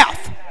one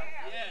left.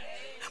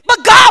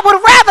 But God would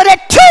rather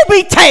that 2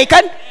 be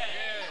taken.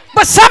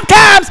 But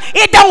sometimes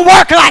it don't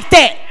work like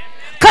that.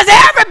 Because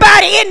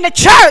everybody in the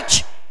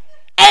church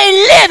ain't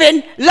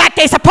living like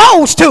they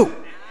supposed to.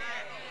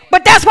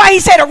 But that's why he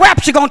said the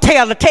rapture going to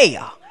tell the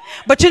tale.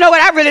 But you know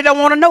what? I really don't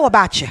want to know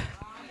about you.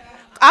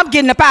 I'm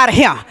getting up out of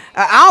here.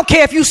 I don't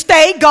care if you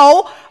stay,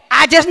 go.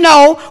 I just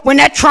know when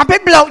that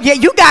trumpet blow, yeah,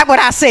 you got what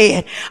I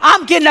said.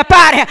 I'm getting up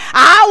out of here.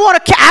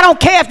 I don't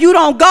care if you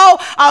don't go.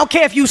 I don't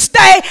care if you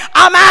stay.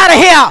 I'm out of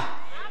here.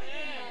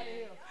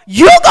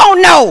 You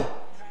gonna know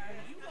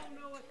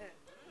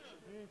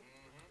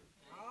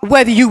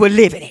whether you were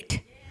living it.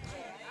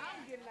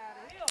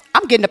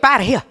 I'm getting up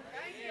out of here.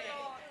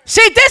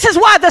 See, this is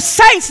why the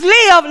saints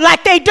live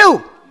like they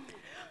do.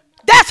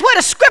 That's where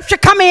the scripture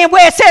come in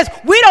where it says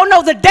we don't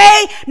know the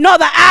day, nor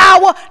the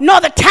hour, nor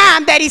the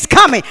time that he's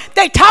coming.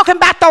 They talking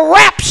about the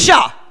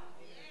rapture.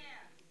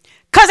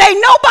 Because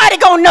ain't nobody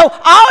going to know.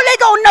 All they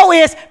going to know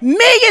is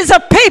millions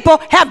of people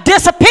have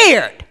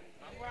disappeared.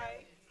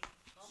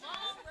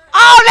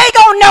 All they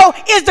going to know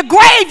is the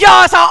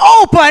graveyards are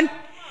open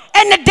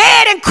and the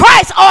dead in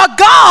Christ are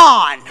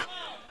gone.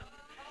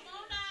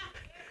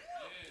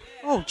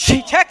 Oh,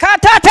 he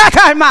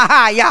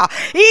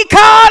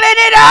calling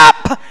it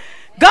up.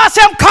 God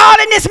said, I'm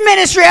calling this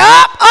ministry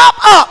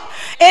up.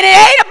 And it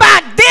ain't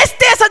about this,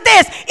 or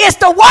this. It's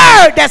the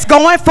word that's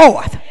going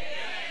forth.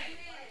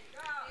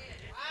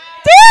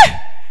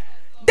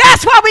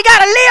 That's why we got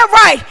to live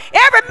right.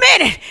 Every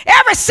minute,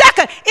 every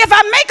second. If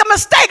I make a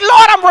mistake,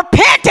 Lord, I'm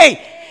repenting.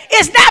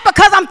 It's not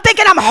because I'm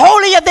thinking I'm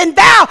holier than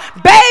thou.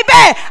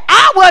 Baby,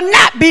 I will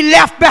not be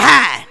left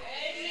behind.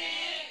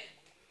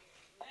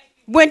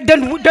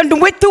 Done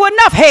went through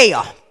enough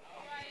hell.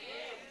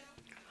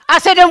 I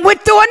said, done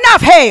went through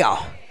enough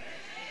hell.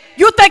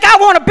 You think I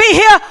want to be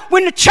here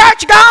when the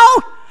church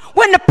gone?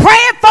 When the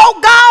praying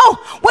folk gone?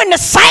 When the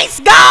saints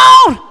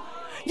gone?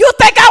 You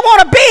think I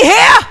want to be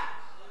here?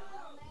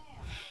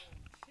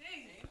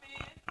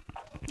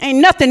 Ain't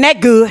nothing that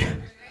good.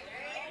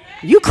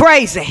 You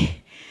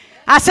crazy.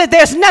 I said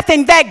there's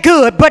nothing that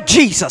good but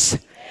Jesus.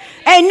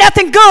 Ain't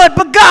nothing good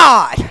but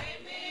God.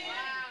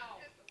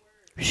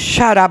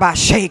 Shut up, I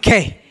shake.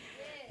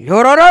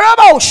 Go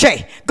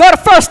to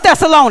 1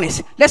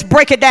 Thessalonians. Let's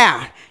break it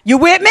down. You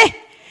with me?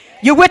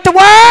 You with the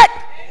word?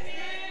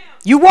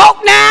 You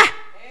woke now?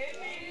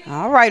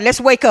 All right, let's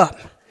wake up.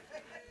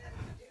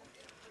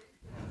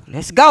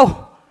 Let's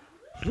go.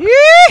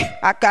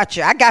 I got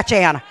you. I got you,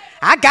 Anna.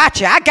 I got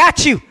you. I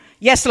got you.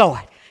 Yes, Lord.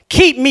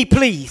 Keep me,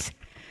 please.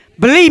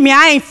 Believe me,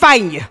 I ain't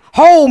fighting you.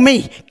 Hold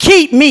me.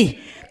 Keep me.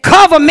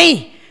 Cover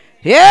me.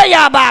 Yeah,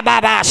 yeah, ba, ba,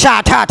 ba,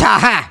 sha, ta, ta,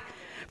 ha.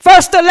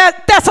 1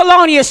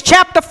 Thessalonians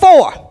chapter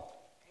 4.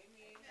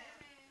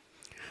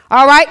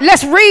 All right,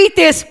 let's read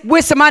this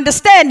with some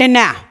understanding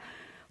now.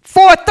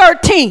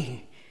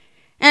 4:13.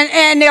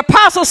 And the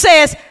apostle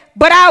says,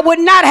 but I would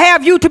not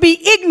have you to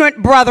be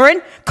ignorant,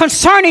 brethren,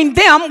 concerning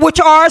them which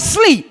are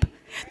asleep,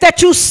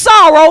 that you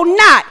sorrow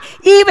not,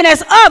 even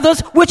as others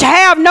which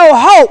have no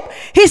hope.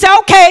 He said,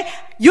 okay,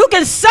 you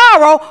can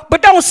sorrow,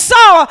 but don't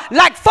sorrow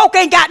like folk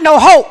ain't got no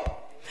hope.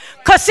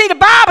 Because see, the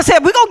Bible said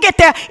we're going to get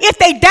there. If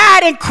they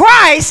died in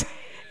Christ,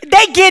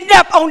 they getting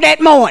up on that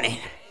morning.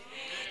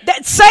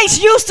 That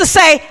saints used to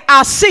say,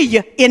 I'll see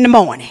you in the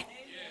morning.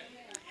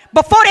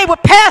 Before they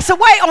would pass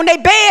away on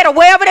their bed or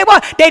wherever they were,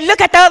 they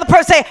look at the other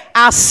person and say,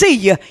 I'll see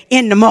you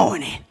in the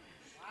morning.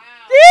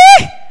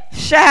 Wow.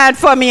 Shine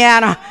for me,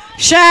 Anna.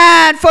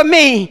 Shine for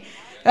me.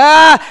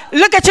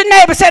 Look at your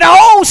neighbor and say, the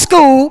old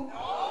school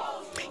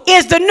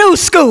is the new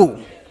school.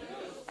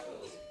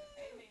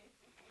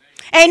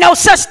 Ain't no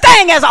such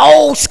thing as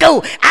old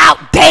school.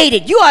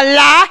 Outdated. You a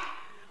lie.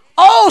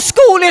 Old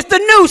school is the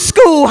new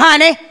school,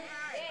 honey.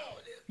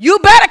 You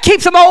better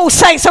keep some old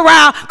saints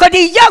around because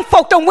these young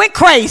folk done went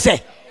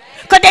crazy.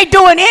 Because they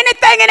doing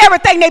anything and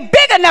everything they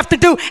big enough to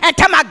do and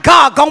tell my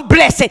God gonna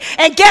bless it.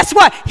 And guess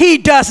what? He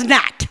does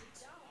not.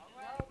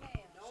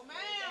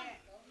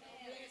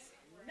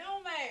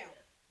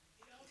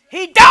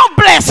 He don't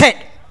bless it.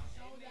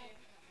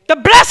 The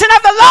blessing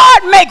of the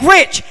Lord make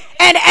rich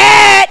and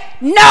add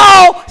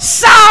no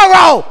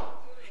sorrow.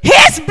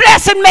 His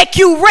blessing make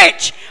you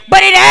rich,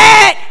 but it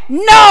add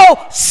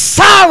no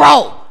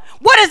sorrow.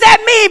 What does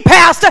that mean,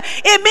 Pastor?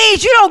 It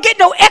means you don't get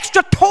no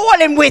extra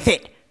toiling with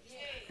it.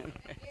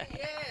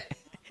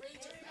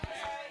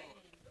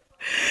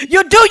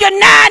 You do your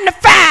 9 to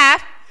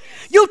 5.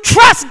 You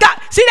trust God.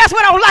 See, that's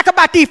what I don't like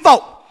about these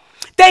folk.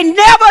 They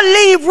never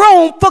leave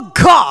room for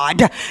God.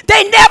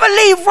 They never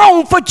leave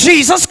room for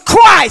Jesus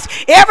Christ.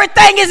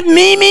 Everything is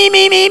me, me,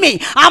 me, me, me.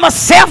 I'm a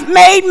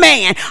self-made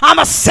man. I'm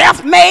a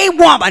self-made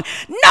woman.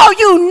 No,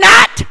 you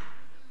not.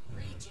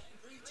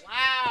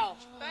 Wow.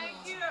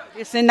 Thank you.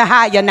 It's in the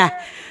higher now.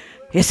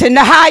 It's in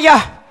the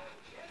higher.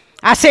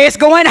 I say it's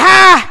going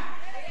high.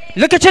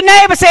 Look at your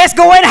neighbor. Say it's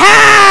going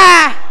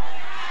high.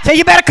 So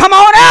you better come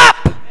on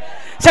up.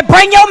 So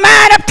bring your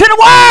mind up to the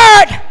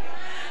word.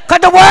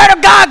 Because the word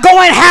of God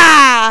going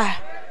high.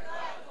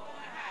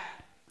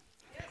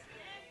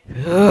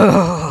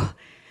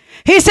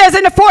 He says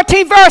in the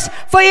 14th verse,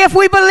 for if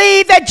we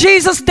believe that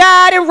Jesus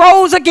died and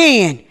rose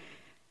again.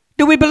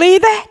 Do we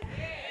believe that?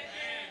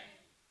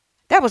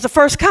 That was the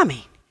first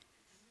coming.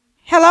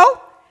 Hello?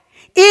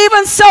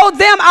 Even so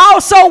them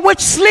also which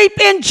sleep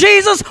in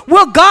Jesus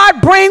will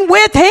God bring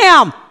with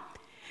him.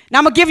 Now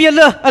I'm going to give you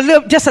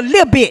just a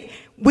little bit.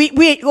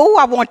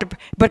 I want to,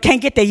 but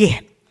can't get there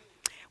yet.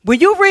 When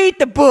you read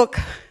the book,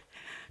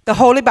 the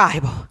Holy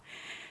Bible,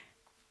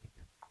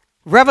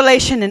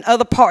 Revelation and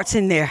other parts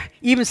in there,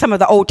 even some of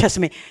the Old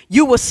Testament,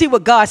 you will see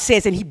what God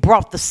says, and he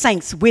brought the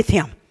saints with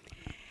him.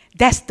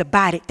 That's the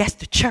body. That's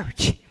the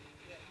church.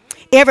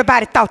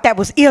 Everybody thought that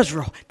was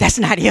Israel. That's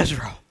not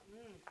Israel.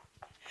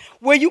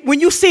 When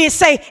you see it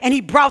say, and he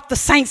brought the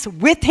saints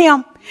with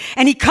him,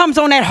 and he comes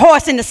on that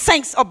horse and the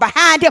saints are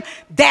behind him,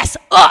 that's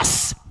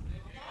us.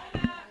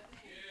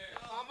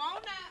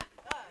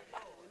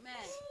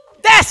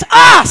 That's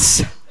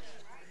us.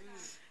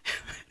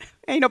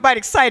 Ain't nobody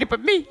excited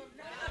but me.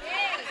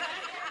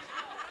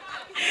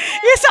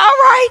 It's all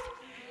right.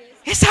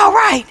 It's all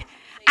right.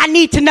 I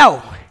need to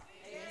know.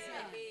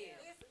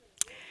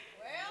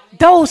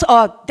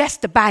 That's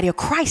the body of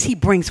Christ he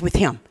brings with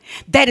him.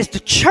 That is the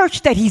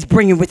church that he's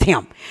bringing with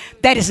him.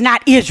 That is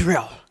not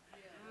Israel.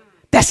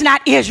 That's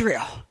not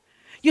Israel.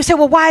 You say,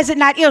 well, why is it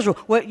not Israel?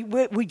 Well,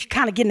 we're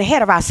kind of getting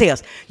ahead of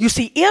ourselves. You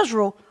see,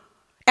 Israel,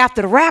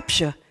 after the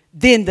rapture,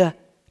 then the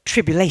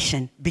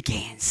tribulation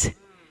begins.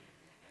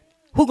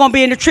 Who's going to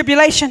be in the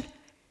tribulation?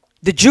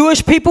 The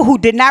Jewish people who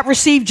did not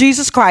receive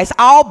Jesus Christ,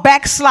 all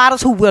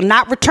backsliders who will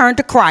not return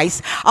to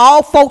Christ,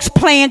 all folks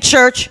playing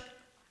church.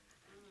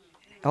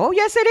 Oh,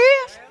 yes, it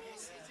is.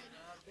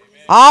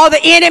 All the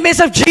enemies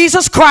of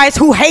Jesus Christ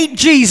who hate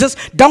Jesus,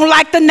 don't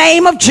like the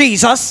name of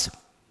Jesus,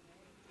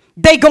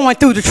 they going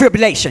through the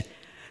tribulation.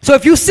 So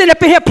if you sit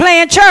up in here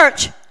playing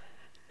church,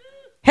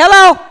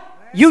 hello,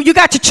 you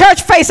got your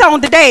church face on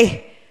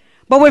today.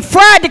 But when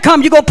Friday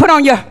comes, you're going to put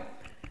on your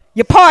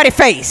party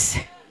face.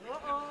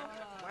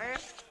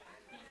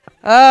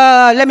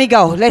 Let me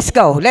go. Let's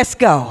go.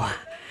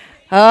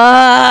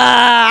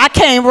 I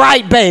can't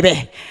write,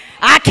 baby.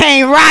 I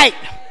can't write.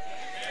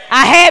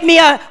 I had me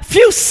a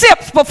few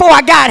sips before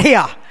I got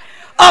here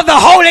of the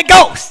Holy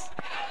Ghost.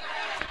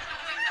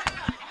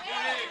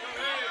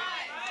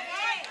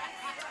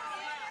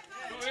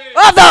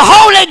 Of the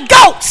Holy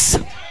Ghost.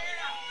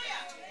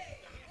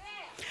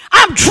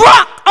 I'm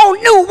drunk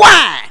on new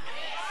wine.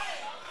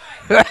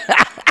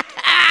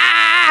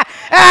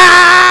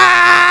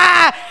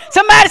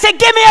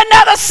 give me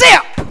another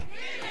sip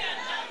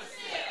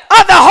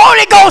of the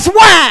Holy Ghost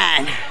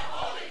wine.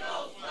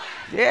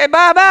 Yeah,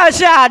 Baba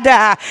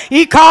Shada.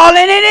 He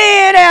calling it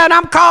in, and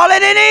I'm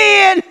calling it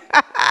in.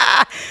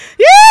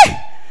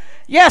 Yeah.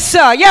 Yes,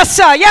 sir. Yes,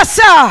 sir. Yes,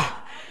 sir.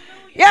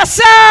 Yes,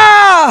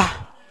 sir.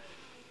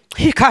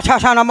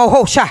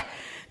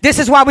 This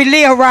is why we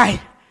live right.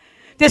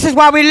 This is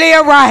why we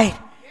live right.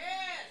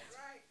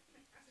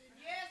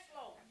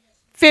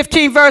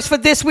 15 verse, for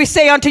this we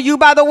say unto you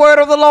by the word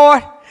of the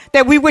Lord,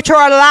 that we which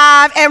are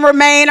alive and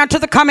remain unto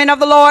the coming of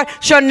the Lord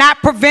shall not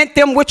prevent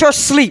them which are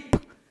asleep.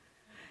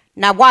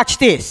 Now watch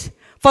this.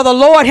 For the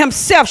Lord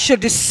himself shall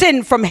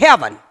descend from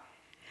heaven.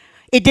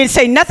 It didn't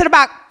say nothing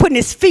about putting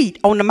his feet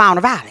on the Mount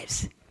of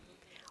Olives.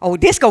 Oh,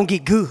 this going to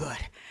get good.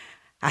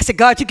 I said,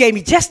 God, you gave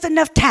me just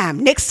enough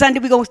time. Next Sunday,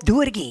 we're going to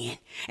do it again.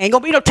 Ain't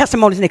going to be no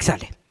testimonies next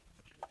Sunday.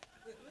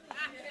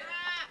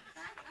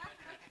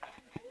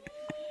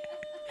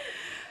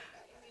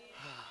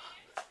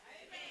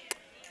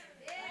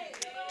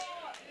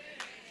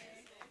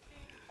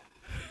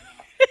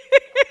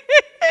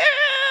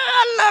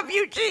 I love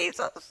you,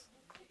 Jesus.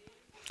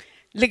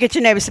 Look at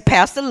your neighbor and say,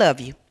 Pastor,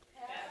 love you.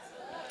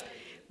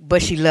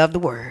 But she loved the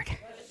word.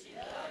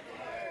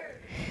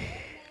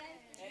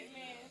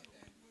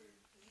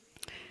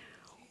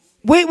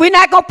 We're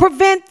not going to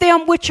prevent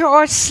them which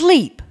are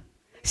asleep.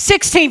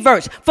 16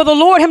 verse. For the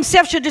Lord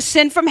himself shall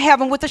descend from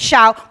heaven with a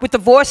shout, with the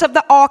voice of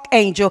the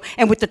archangel,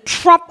 and with the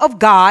trump of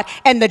God,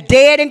 and the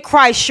dead in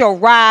Christ shall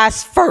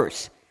rise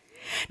first.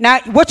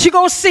 Now, what you're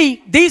going to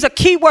see, these are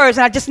key words,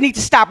 and I just need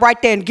to stop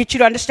right there and get you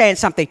to understand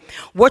something.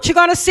 What you're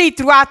going to see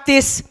throughout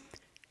this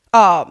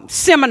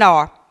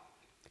seminar,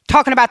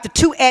 talking about the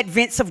two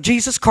advents of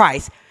Jesus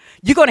Christ,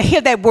 you're going to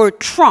hear that word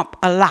trump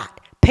a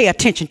lot. Pay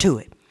attention to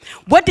it.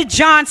 What did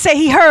John say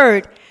he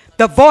heard?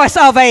 The voice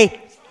of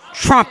a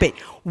trumpet.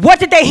 What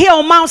did they hear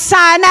on Mount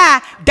Sinai?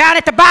 Down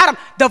at the bottom,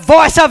 the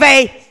voice of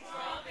a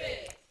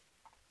trumpet.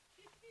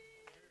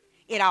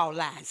 It all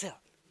lines up.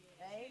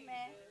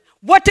 Amen.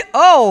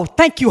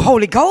 Thank you,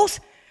 Holy Ghost.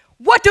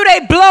 What do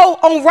they blow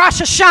on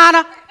Rosh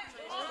Hashanah?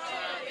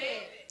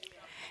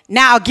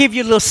 Now I'll give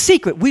you a little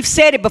secret. We've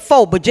said it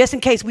before, but just in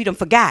case we don't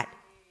forgot.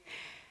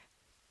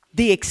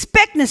 The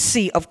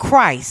expectancy of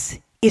Christ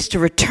is to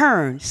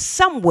return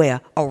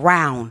somewhere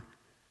around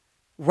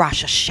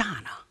Rosh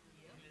Hashanah.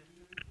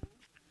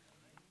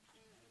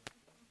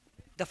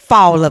 The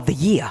fall of the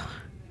year.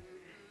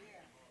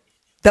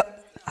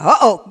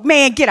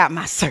 Man, get out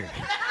my servant.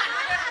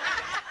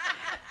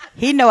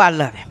 He know I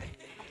love him.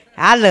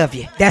 I love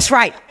you. That's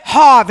right.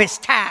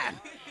 Harvest time.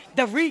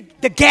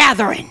 The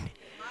gathering.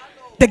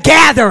 The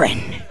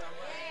gathering.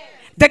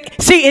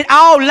 See, it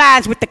all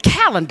lines with the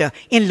calendar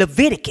in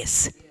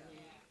Leviticus.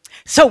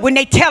 So when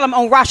they tell them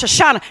on Rosh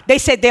Hashanah, they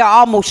said there are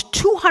almost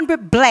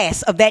 200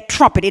 blasts of that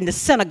trumpet in the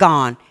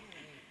synagogue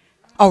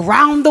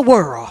around the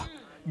world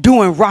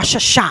during Rosh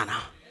Hashanah.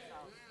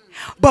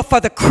 But for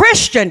the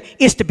Christian,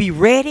 it's to be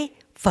ready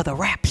for the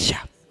rapture.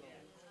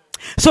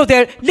 So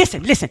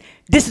listen,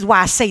 this is why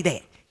I say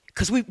that.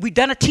 Because we've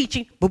done a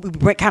teaching, but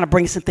we kind of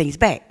bring some things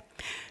back.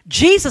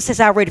 Jesus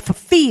has already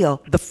fulfilled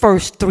the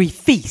first three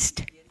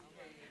feasts.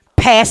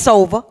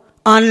 Passover,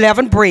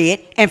 unleavened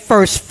bread, and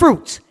first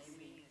fruits.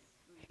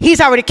 He's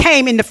already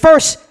came in the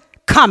first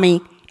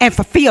coming and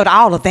fulfilled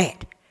all of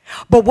that.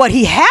 But what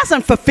he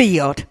hasn't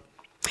fulfilled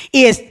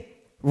is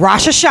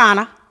Rosh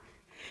Hashanah,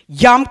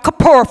 Yom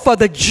Kippur for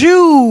the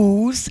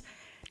Jews,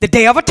 the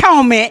Day of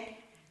Atonement.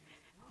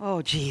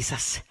 Oh,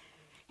 Jesus.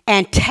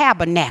 And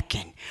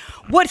tabernacling.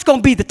 What's going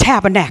to be the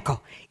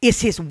tabernacle?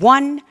 It's his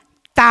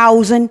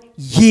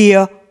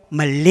 1,000-year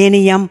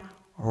millennium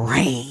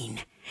reign.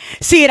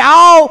 See, it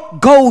all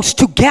goes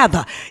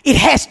together. It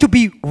has to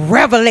be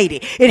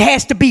revelated. It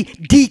has to be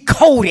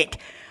decoded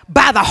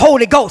by the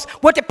Holy Ghost.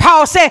 What did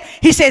Paul say?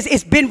 He says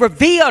it's been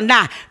revealed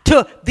now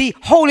to the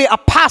holy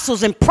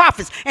apostles and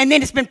prophets, and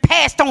then it's been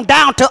passed on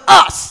down to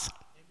us. Amen.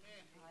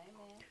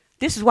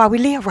 This is why we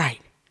live right.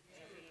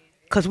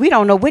 Because we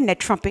don't know when that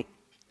trumpet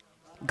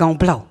gonna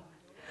blow.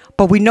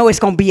 But we know it's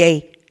gonna be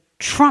a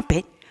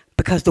trumpet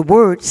because the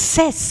word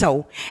says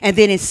so. And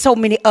then in so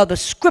many other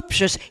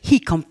scriptures, he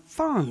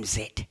confirms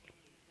it.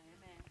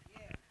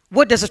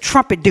 What does a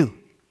trumpet do?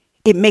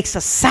 It makes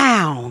a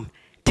sound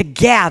to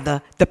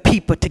gather the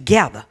people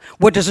together.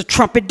 What does a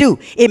trumpet do?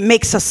 It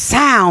makes a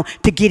sound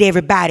to get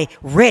everybody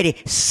ready.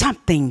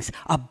 Something's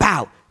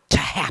about to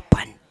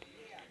happen.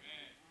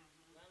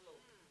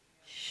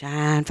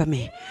 Shine for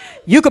me.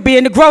 You could be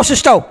in the grocery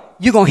store.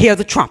 You're going to hear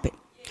the trumpet.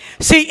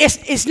 See,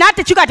 it's not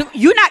that you don't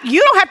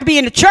have to be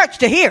in the church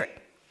to hear it.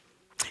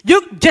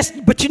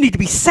 But you need to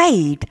be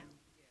saved.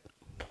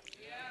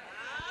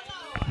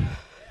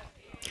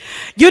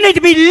 You need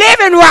to be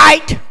living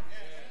right.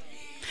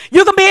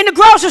 You can be in the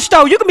grocery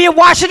store. You can be in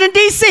Washington,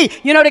 D.C.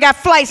 You know, they got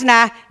flights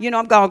now. You know,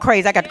 I'm going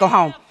crazy. I got to go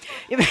home.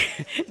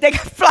 They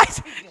got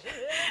flights.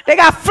 They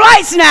got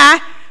flights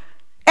now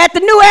at the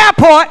new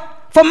airport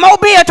from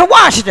Mobile to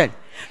Washington.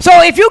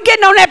 So if you're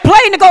getting on that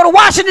plane to go to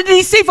Washington,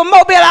 D.C. from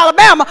Mobile,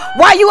 Alabama,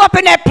 while you up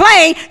in that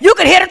plane, you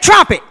can hear the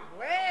trumpet.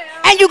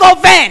 And you go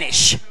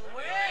vanish.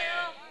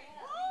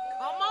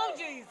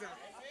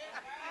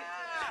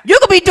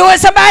 be doing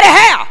somebody's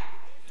hair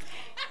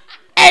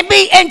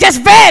and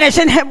just vanish.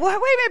 And wait a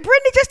minute,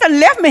 Brittany just done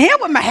left me here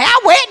with my hair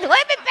wet. Wait a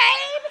minute,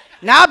 baby.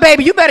 Now,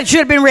 baby, you better should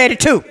have been ready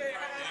too.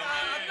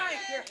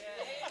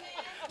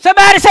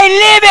 Somebody say,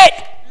 live it.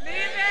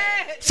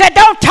 Say,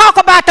 don't talk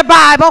about the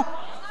Bible.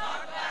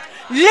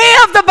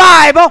 Live the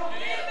Bible.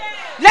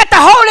 Let the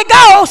Holy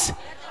Ghost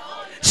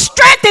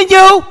strengthen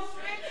you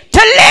to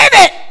live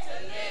it.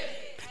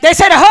 They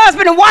said the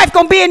husband and wife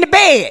going to be in the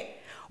bed.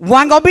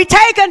 One going to be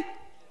taken.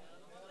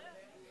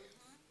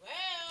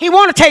 He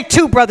want to take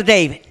two, Brother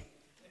David.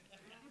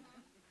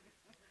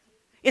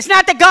 It's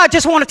not that God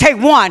just want to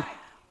take one.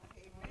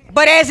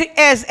 But as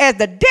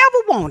the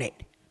devil want it,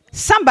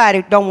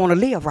 somebody don't want to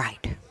live right.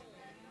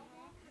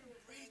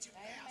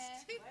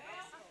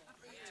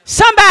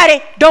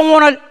 Somebody don't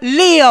want to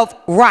live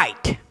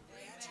right.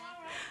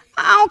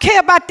 I don't care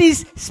about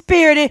these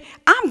spirited.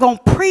 I'm going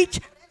to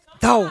preach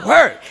the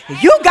word.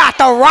 You got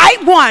the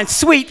right one,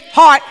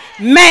 sweetheart,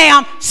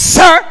 ma'am,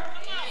 sir.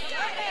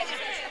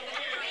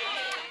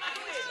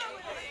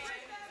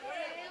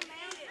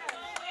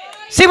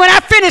 See, when I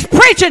finish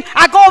preaching,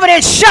 I go over there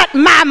and shut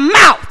my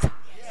mouth.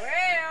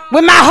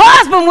 When my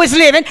husband was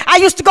living, I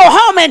used to go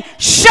home and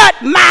shut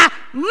my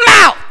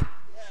mouth.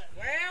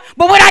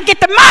 But when I get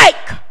the mic,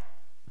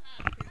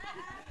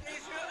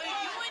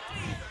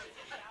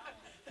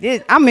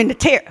 I'm in the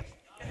tear.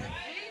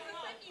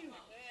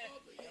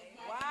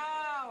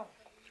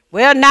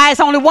 Well, now it's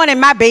only one in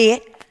my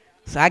bed,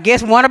 so I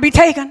guess one will be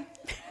taken.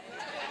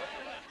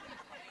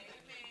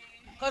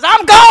 Because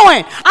I'm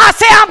going. I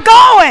say I'm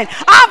going.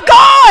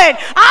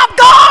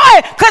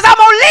 Because I'm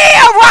going to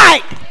live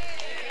right.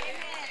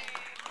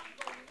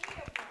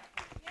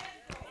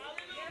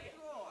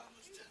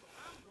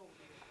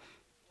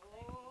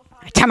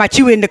 I'm talking about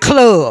you in the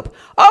club.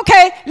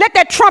 Okay, let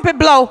that trumpet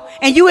blow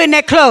and you in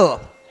that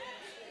club.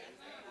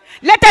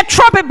 Let that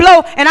trumpet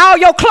blow and all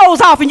your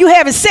clothes off and you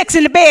having sex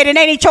in the bed and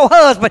that ain't your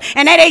husband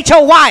and that ain't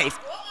your wife.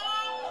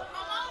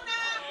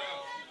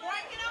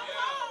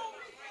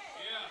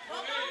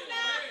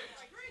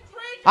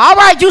 All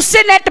right, you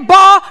sitting at the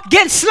bar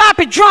getting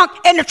sloppy drunk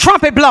and the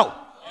trumpet blow.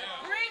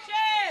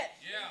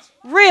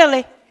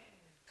 Really?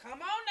 Come on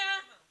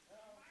now.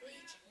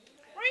 Preach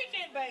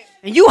it, baby.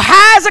 And you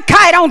high as a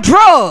kite on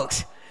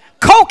drugs,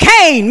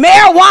 cocaine,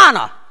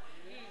 marijuana.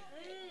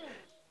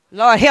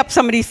 Lord, help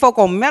some of these folk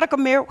on medical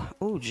marijuana.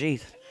 Oh,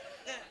 Jesus.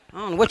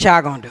 I don't know what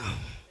y'all going to do.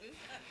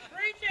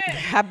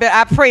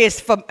 I pray it's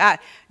for,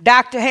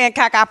 Dr.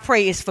 Hancock, I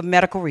pray it's for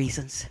medical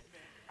reasons.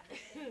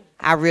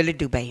 I really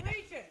do,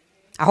 baby.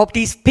 I hope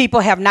these people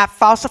have not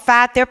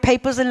falsified their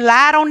papers and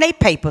lied on their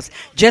papers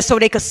just so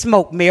they could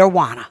smoke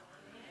marijuana.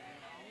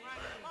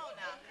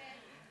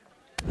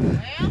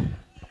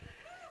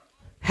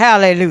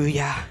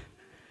 Hallelujah.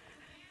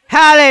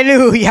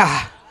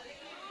 Hallelujah.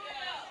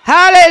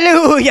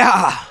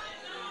 Hallelujah.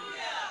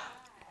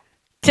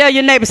 Tell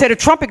your neighbor, say the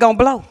trumpet gonna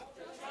blow.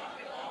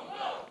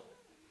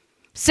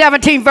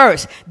 17th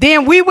verse.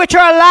 Then we which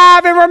are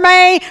alive and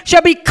remain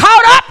shall be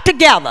caught up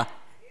together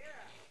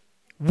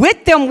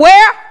with them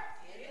where?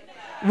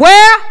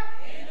 Where?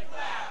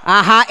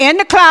 In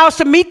the clouds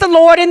to meet the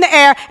Lord in the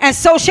air, and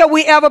so shall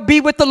we ever be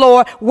with the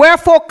Lord.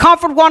 Wherefore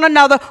comfort one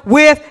another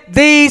with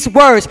these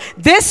words.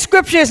 This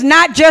scripture is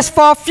not just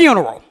for a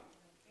funeral.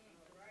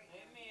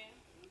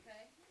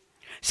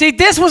 See,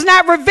 this was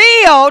not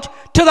revealed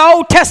to the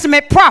Old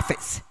Testament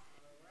prophets.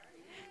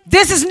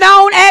 This is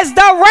known as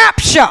the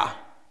rapture.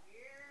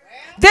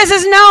 This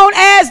is known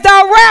as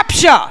the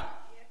rapture.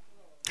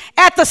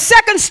 At the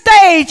second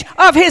stage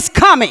of his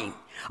coming,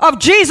 of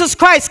Jesus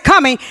Christ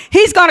coming,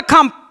 he's going to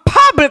come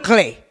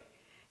publicly.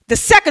 The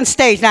second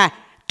stage. Now,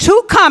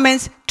 two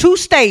comings, two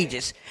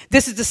stages.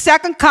 This is the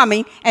second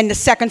coming and the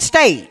second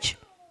stage.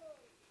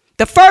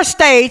 The first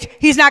stage,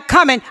 he's not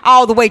coming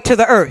all the way to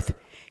the earth.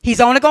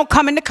 He's only going to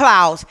come in the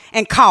clouds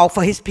and call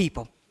for his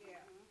people.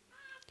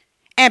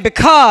 And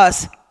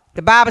because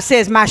the Bible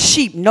says, my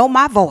sheep know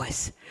my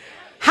voice.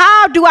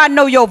 How do I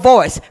know your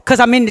voice?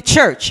 Because I'm in the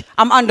church.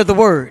 I'm under the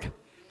word.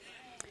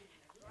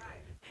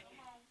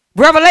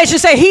 Revelation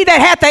say, he that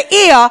hath the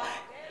ear,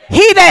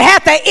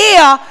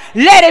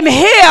 let him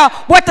hear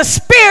what the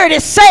Spirit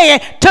is saying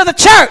to the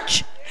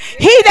church.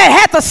 He that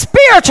hath a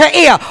spiritual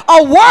ear,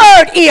 a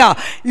word ear,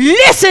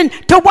 listen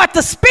to what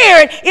the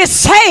Spirit is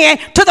saying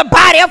to the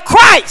body of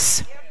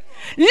Christ.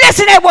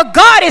 Listen at what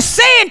God is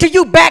saying to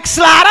you,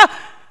 backslider,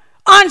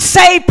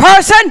 unsaved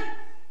person,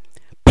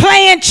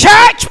 playing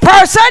church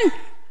person,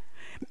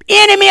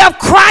 enemy of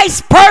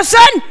Christ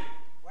person.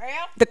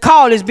 The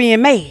call is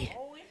being made.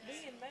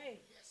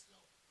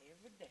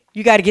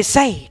 You got to get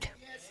saved.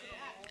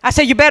 I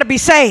say you better be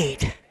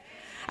saved.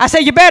 I say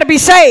you better be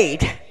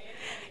saved.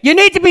 You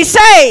need to be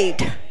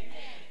saved.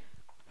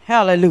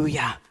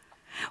 Hallelujah.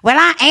 Well,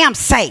 I am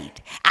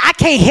saved. I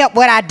can't help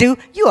what I do.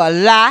 You a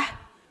lie.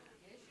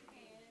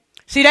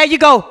 See, there you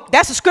go.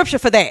 That's a scripture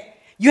for that.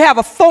 You have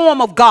a form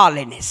of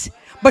godliness,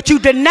 but you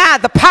deny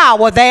the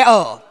power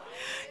thereof.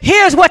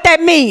 Here's what that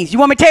means. You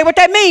want me to tell you what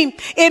that means?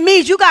 It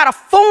means you got a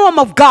form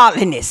of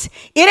godliness.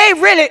 It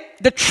ain't really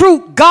the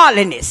true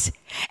godliness.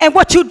 And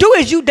what you do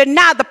is you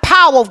deny the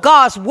power of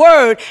God's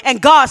word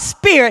and God's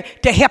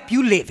spirit to help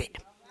you live it.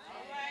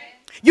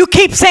 You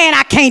keep saying,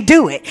 I can't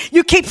do it.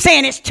 You keep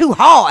saying it's too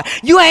hard.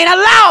 You ain't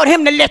allowed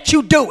him to let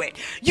you do it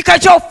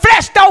because your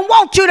flesh don't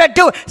want you to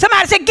do it.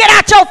 Somebody say, get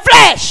out your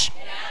flesh.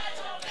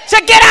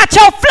 Say, get out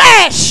your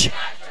flesh.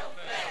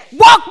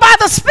 Walk by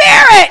the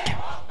spirit.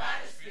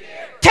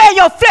 Tell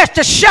your flesh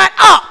to shut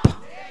up.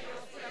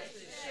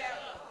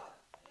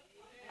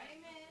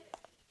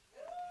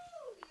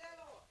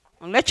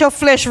 Don't let your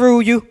flesh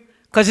rule you,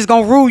 because it's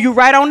going to rule you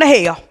right on to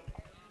hell.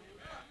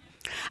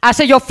 I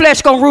said your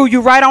flesh going to rule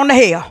you right on to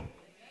hell.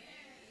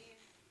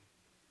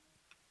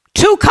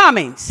 2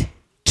 comings,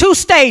 2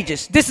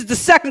 stages. This is the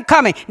second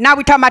coming. Now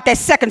we're talking about that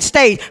second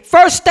stage.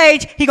 First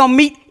stage, he going to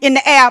meet in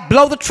the air,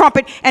 blow the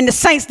trumpet, and the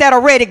saints that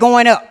are ready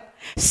going up.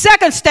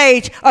 Second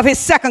stage of his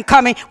second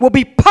coming will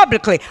be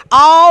publicly,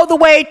 all the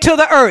way to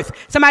the earth.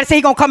 Somebody say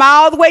he's going to come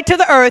all the way to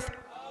the earth.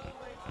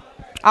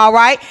 All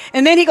right.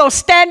 And then he's going to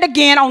stand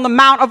again on the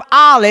Mount of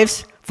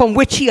Olives from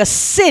which he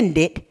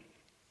ascended.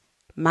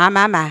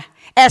 My.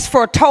 As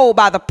foretold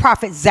by the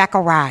prophet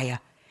Zechariah.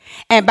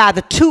 And by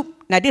the 2.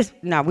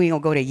 Now we ain't going to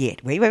go there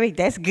yet. Wait.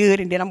 That's good.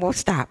 And then I'm going to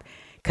stop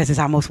because it's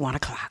almost 1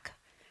 o'clock.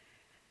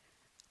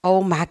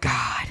 Oh, my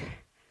God.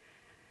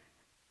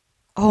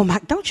 Oh, my.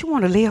 Don't you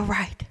want to live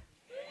right?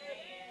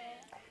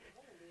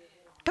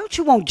 Don't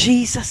you want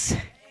Jesus?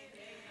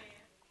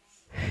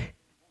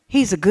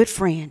 He's a good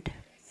friend.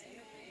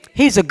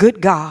 He's a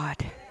good God.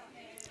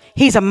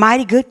 He's a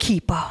mighty good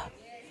keeper.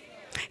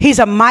 He's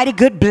a mighty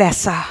good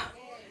blesser.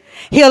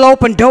 He'll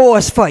open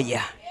doors for you.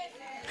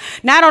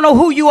 Now, I don't know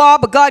who you are,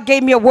 but God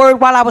gave me a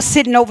word while I was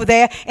sitting over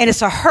there, and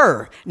it's a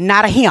her,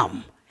 not a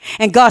him.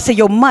 And God said,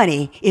 your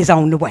money is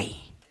on the way.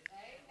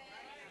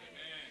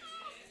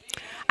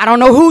 I don't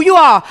know who you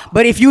are,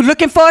 but if you're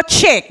looking for a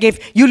check,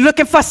 if you're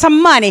looking for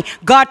some money,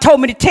 God told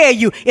me to tell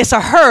you it's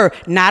a her,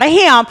 not a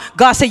him.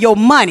 God said, your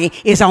money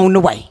is on the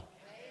way.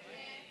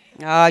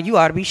 You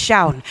ought to be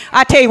shouting.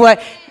 I tell you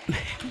what. Woo!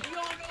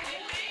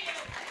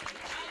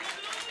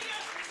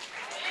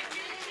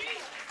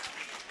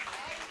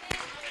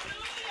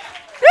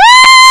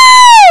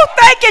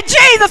 Thank you,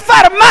 Jesus,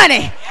 for the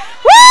money.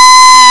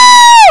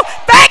 Woo!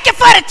 Thank you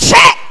for the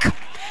check.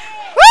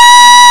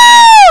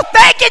 Woo!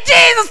 Thank you,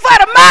 Jesus, for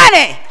the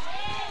money.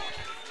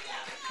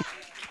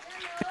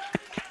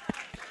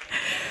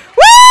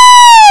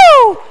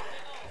 Woo!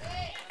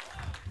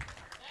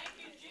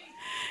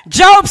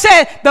 Job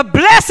said the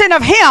blessing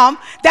of him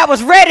that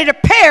was ready to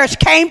perish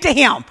came to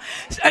him.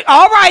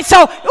 All right,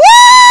 so,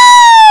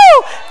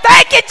 woo!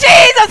 Thank you,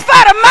 Jesus,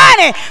 for the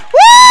money.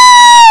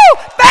 Woo!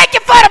 Thank you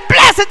for the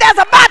blessing that's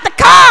about to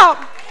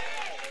come.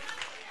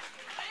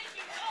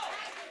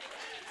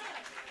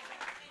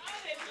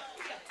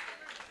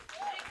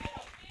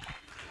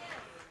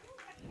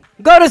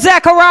 Go to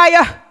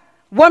Zechariah.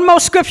 One more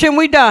scripture and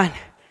we're done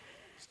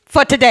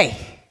for today.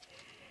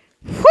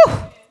 Whew.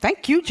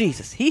 Thank you,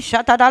 Jesus. He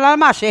calling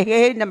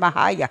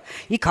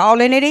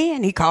it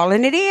in. He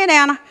calling it in,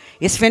 Anna.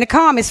 It's finna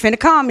come. It's finna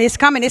come. It's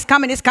coming. It's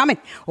coming. It's coming.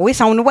 Oh,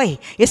 it's on the way.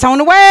 It's on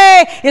the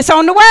way. It's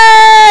on the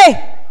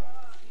way.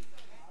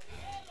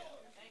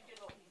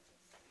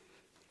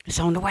 It's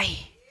on the way.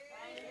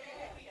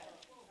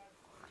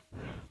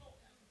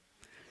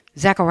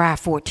 Zechariah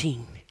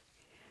 14.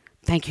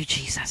 Thank you,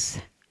 Jesus.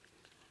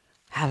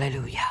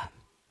 Hallelujah.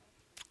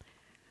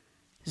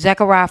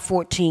 Zechariah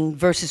 14,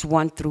 verses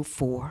 1 through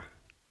 4.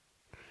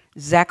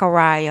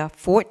 Zechariah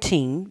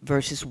 14,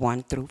 verses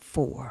 1 through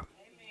 4.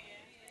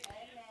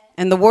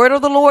 And the word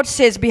of the Lord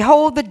says,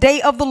 behold, the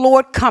day of the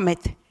Lord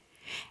cometh,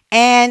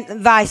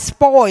 and thy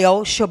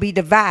spoil shall be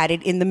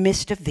divided in the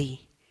midst of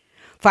thee.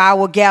 For I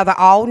will gather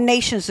all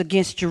nations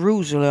against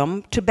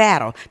Jerusalem to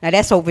battle. Now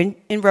that's over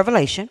in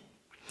Revelation.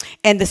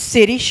 And the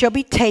city shall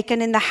be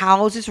taken, and the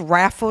houses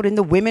raffled, and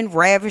the women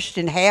ravished,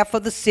 and half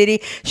of the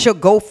city shall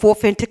go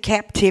forth into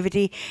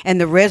captivity, and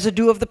the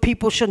residue of the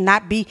people shall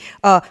not be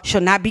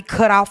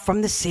cut off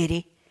from the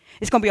city.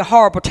 It's going to be a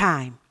horrible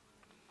time.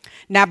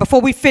 Now,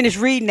 before we finish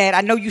reading that, I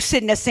know you're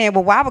sitting there saying,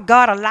 well, why would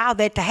God allow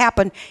that to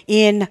happen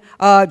in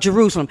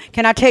Jerusalem?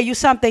 Can I tell you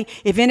something?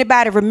 If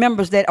anybody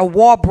remembers that a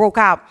war broke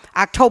out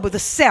October the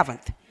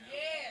 7th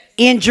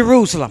in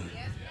Jerusalem.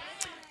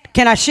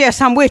 Can I share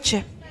some with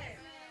you?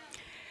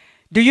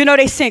 Do you know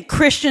they sent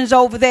Christians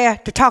over there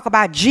to talk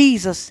about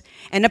Jesus,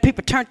 and the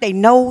people turned their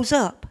nose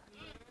up?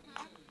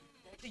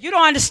 You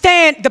don't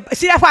understand.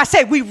 See, that's why I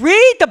say we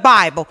read the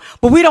Bible,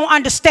 but we don't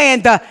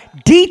understand the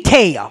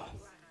detail.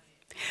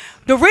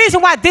 The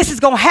reason why this is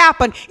going to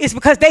happen is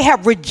because they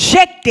have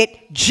rejected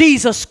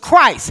Jesus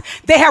Christ.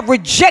 They have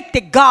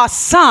rejected God's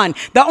Son,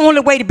 the only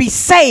way to be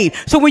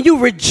saved. So when you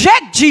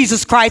reject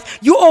Jesus Christ,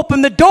 you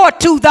open the door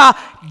to the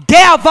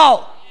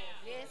devil.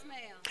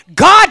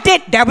 God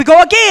did, there we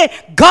go again.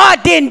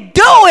 God didn't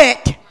do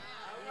it.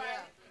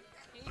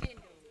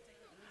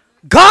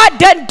 God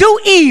doesn't do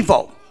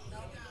evil.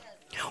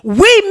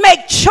 We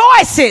make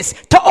choices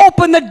to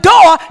open the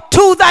door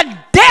to the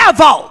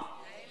devil.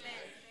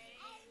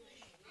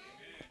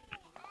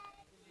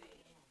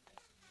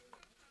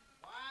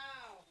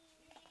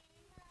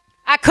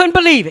 couldn't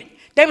believe it.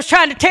 They was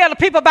trying to tell the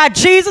people about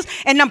Jesus,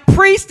 and them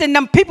priests and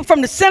them people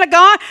from the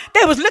synagogue,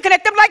 they was looking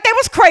at them like they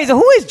was crazy.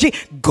 Who is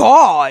Jesus?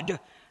 God.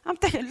 I'm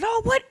thinking,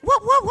 Lord, what?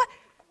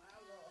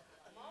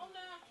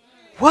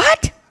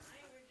 What?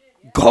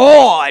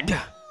 God.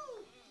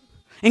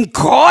 And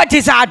God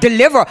is our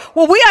deliverer.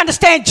 Well, we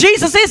understand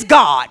Jesus is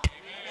God.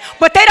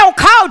 But they don't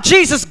call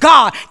Jesus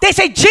God. They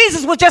say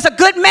Jesus was just a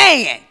good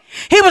man.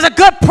 He was a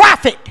good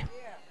prophet.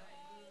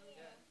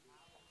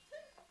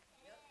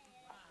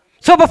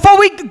 So before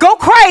we go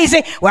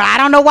crazy, well, I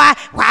don't know why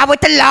would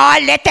the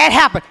Lord let that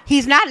happen?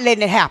 He's not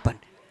letting it happen.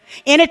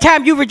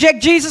 Anytime you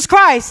reject Jesus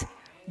Christ,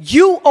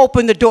 you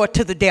open the door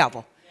to the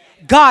devil.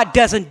 God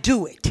doesn't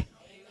do it.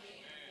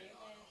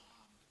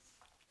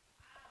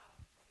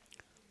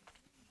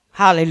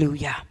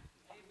 Hallelujah.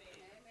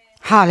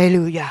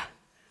 Hallelujah.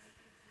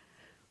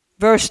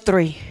 Verse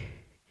 3.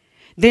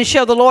 Then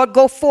shall the Lord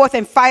go forth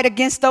and fight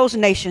against those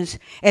nations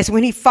as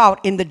when he fought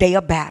in the day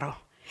of battle.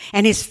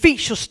 And his feet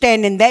shall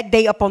stand in that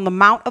day upon the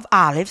Mount of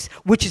Olives,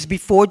 which is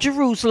before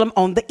Jerusalem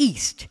on the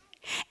east.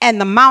 And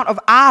the Mount of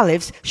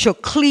Olives shall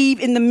cleave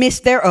in the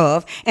midst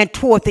thereof, and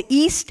toward the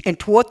east and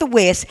toward the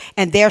west,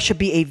 and there shall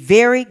be a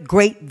very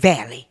great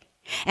valley.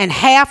 And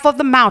half of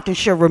the mountain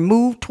shall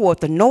remove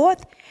toward the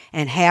north,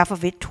 and half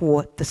of it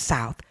toward the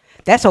south.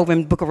 That's over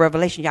in the book of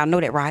Revelation. Y'all know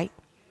that, right?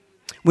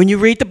 When you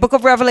read the book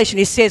of Revelation,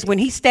 it says when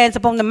he stands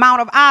upon the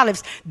Mount of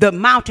Olives, the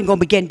mountain going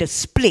to begin to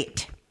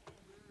split.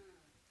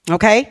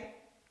 Okay?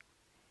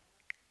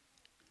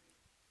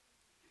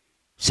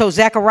 So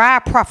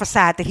Zechariah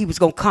prophesied that he was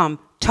going to come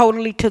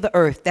totally to the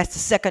earth. That's the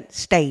second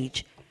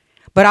stage.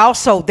 But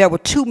also there were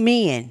two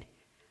men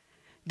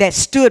that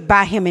stood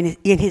by him in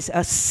his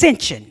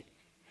ascension.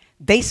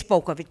 They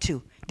spoke of it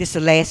too. This is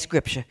the last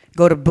scripture.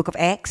 Go to the book of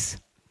Acts.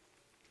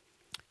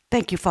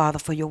 Thank you, Father,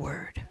 for your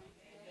word.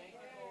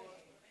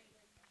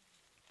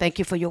 Thank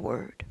you for your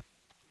word.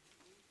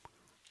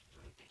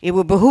 It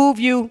will behoove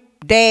you,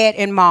 Dad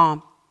and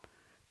Mom,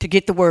 to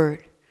get the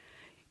word.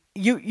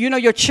 You know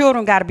your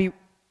children got to be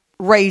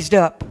raised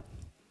up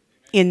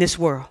in this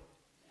world.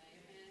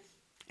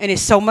 And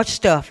there's so much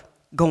stuff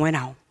going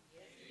on.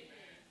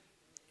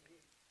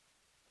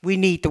 We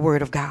need the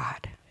word of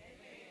God.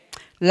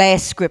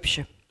 Last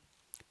scripture,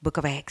 book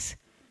of Acts.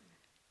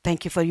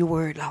 Thank you for your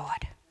word,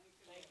 Lord.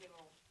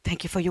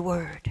 Thank you for your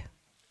word.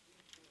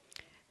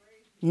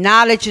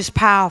 Knowledge is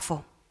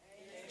powerful.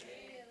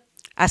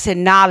 I said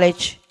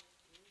knowledge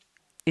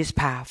is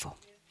powerful.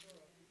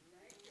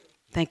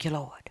 Thank you,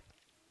 Lord.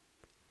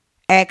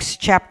 Acts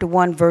chapter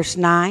 1, verse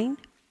 9.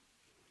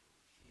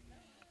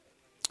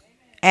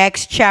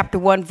 Acts chapter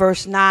 1,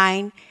 verse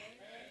 9.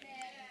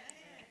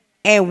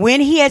 And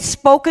when he had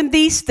spoken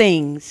these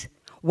things,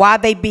 while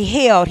they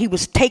beheld, he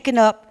was taken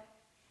up,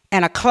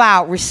 and a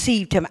cloud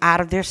received him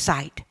out of their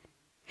sight.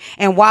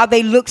 And while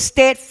they looked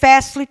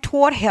steadfastly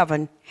toward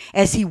heaven,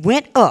 as he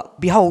went up,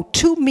 behold,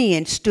 two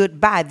men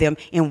stood by them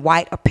in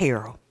white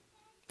apparel,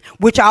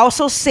 which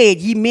also said,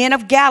 Ye men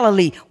of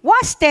Galilee, why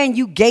stand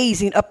you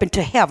gazing up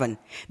into heaven?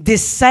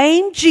 This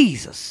same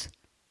Jesus,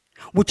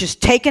 which is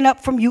taken up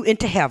from you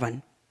into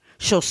heaven,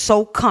 shall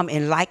so come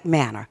in like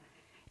manner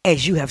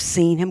as you have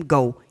seen him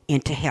go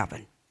into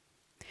heaven.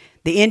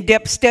 The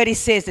in-depth study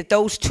says that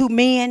those two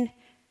men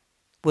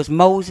was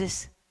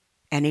Moses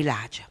and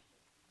Elijah.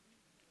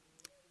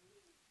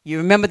 You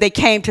remember they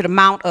came to the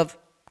Mount of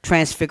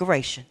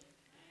Transfiguration.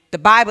 The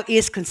Bible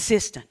is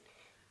consistent.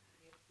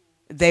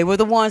 They were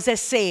the ones that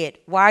said,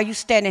 why are you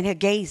standing here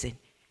gazing?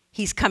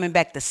 He's coming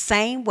back the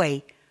same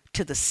way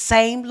to the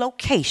same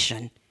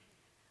location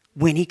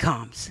when he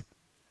comes.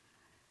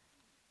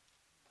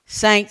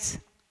 Saints,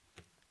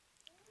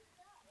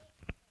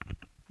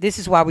 this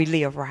is why we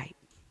live right.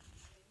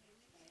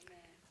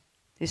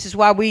 This is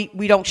why we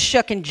don't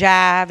shuck and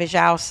jive, as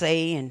y'all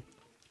say, and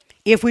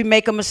if we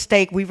make a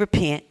mistake, we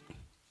repent.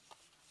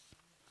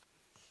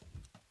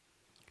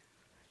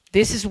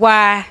 This is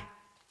why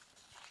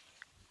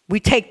we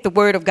take the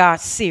word of God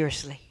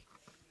seriously.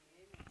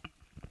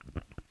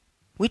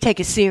 We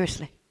take it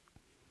seriously.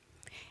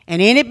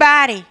 And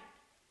anybody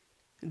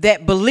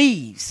that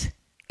believes,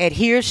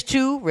 adheres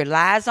to,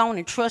 relies on,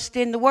 and trusts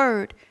in the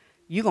word,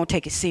 you're going to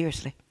take it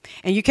seriously.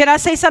 And you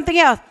cannot say something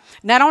else.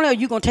 Not only are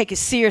you going to take it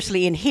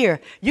seriously in here,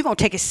 you're going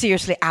to take it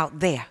seriously out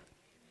there.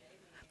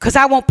 Because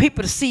I want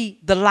people to see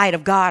the light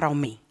of God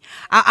on me.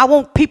 I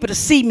want people to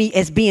see me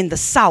as being the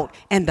salt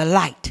and the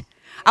light.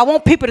 I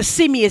want people to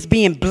see me as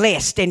being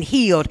blessed and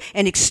healed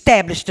and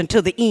established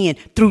until the end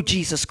through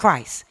Jesus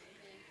Christ.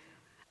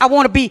 I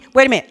want to be,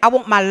 I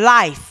want my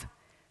life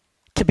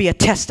to be a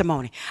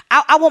testimony.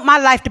 I want my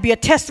life to be a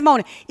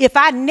testimony. If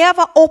I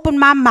never open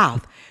my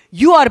mouth,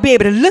 you ought to be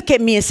able to look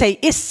at me and say,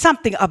 it's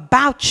something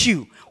about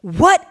you.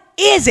 What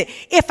is it?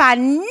 If I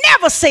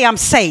never say I'm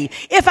saved,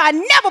 if I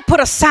never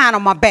put a sign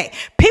on my back,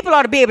 people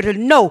ought to be able to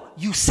know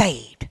you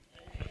saved.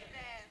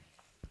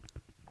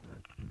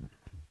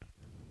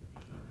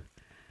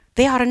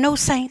 They ought to know,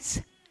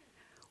 saints.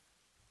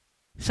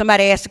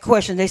 Somebody asked a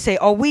question. They say,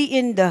 are we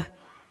in the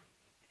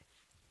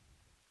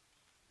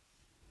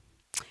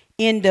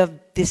end of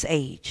this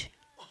age?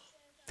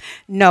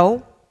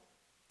 No,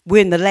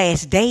 we're in the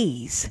last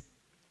days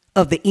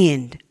of the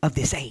end of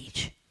this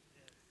age.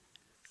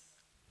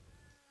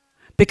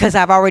 Because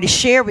I've already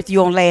shared with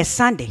you on last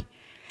Sunday,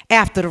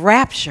 after the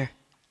rapture,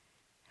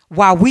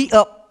 while we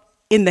up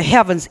in the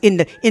heavens, in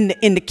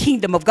the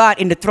kingdom of God,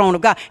 in the throne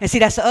of God. And see,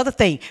 that's the other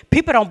thing.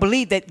 People don't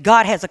believe that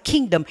God has a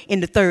kingdom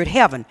in the third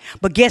heaven.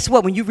 But guess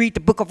what? When you read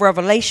the book of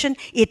Revelation,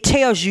 it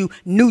tells you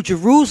New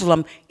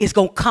Jerusalem is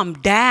going to come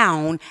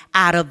down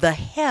out of the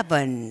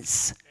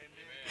heavens.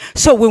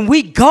 So when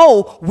we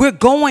go, we're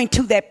going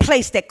to that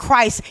place that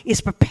Christ is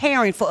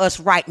preparing for us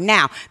right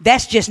now.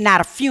 That's just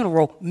not a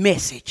funeral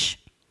message.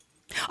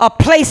 A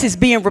place is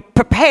being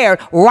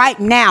prepared right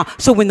now.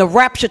 So when the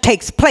rapture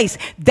takes place,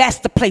 that's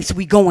the place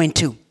we go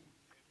into.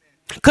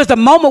 Because the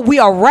moment we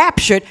are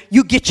raptured,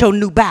 you get your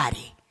new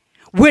body.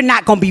 We're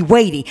not going to be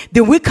waiting.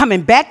 Then we're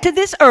coming back to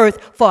this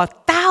earth for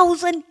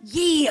 1,000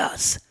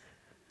 years.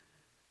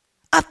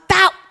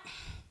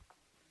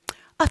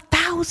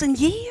 1,000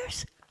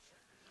 years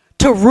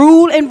to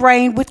rule and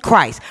reign with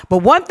Christ. But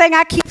one thing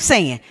I keep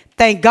saying,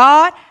 thank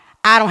God,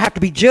 I don't have to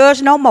be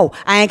judged no more.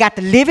 I ain't got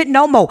to live it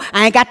no more.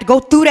 I ain't got to go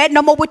through that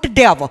no more with the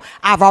devil.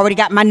 I've already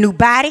got my new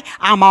body.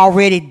 I'm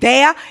already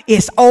there.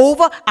 It's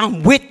over.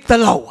 I'm with the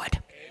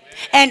Lord.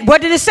 Amen. And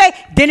what did it say?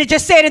 Then it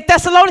just said in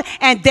Thessalonians,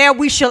 and there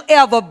we shall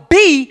ever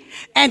be,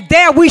 and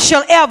there we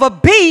shall ever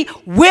be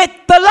with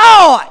the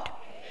Lord.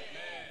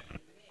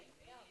 Amen.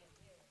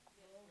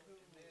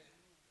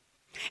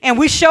 And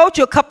we showed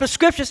you a couple of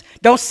scriptures.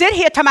 Don't sit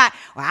here talking about,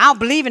 well, I don't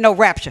believe in no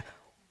rapture.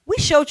 We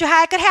showed you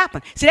how it could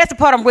happen. See, that's the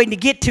part I'm waiting to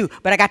get to,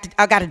 but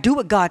I got to do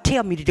what God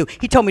tells me to do.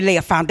 He told me to lay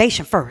a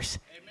foundation first.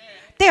 Amen.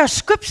 There are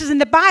scriptures in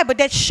the Bible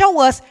that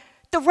show us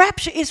the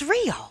rapture is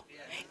real. Yeah.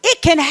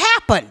 It can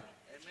happen. Amen.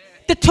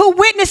 The two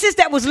witnesses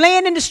that was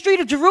laying in the street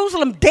of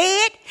Jerusalem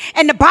dead,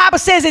 and the Bible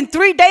says in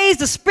 3 days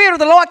the Spirit of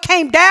the Lord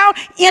came down,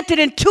 entered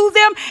into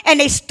them, and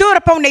they stood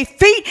up on their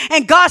feet,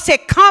 and God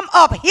said, come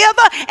up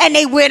hither, and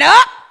they went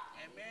up.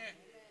 Amen.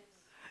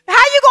 How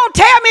you going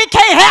to tell me it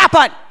can't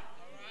happen?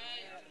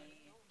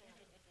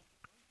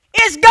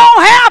 It's going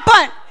to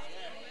happen.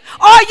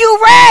 Are you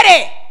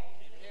ready?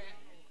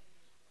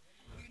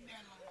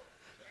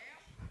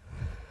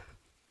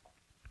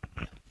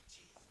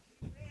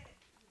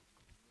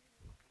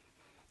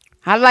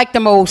 I like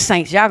them old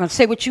saints. Y'all going to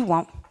say what you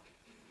want.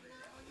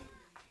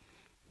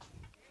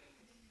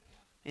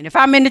 And if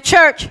I'm in the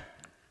church,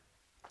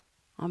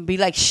 I'm going to be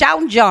like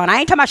shouting John. I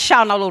ain't talking about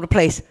shouting all over the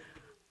place.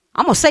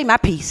 I'm going to say my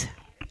piece.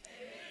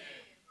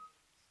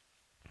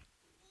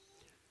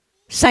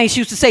 Saints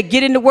used to say,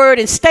 get in the word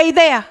and stay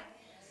there.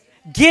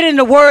 Get in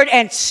the word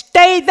and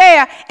stay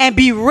there and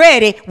be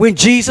ready when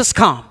Jesus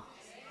comes.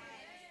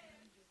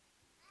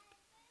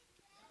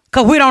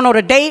 Because we don't know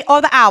the day or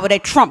the hour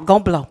that Trump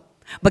going to blow.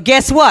 But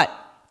guess what?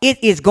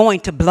 It is going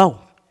to blow.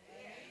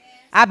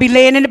 I be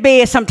laying in the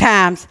bed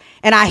sometimes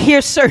and I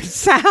hear certain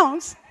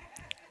sounds.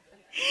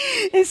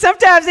 And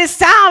sometimes it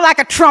sounds like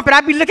a trumpet.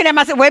 I be looking at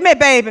myself, wait a minute,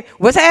 baby,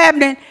 what's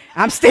happening?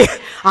 I'm still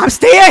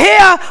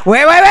here.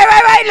 Wait,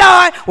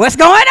 Lord, what's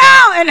going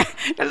on? And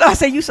the Lord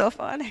said, you so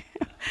funny.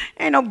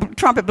 Ain't no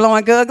trumpet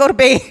blowing good. Go to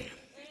bed.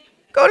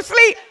 Go to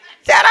sleep.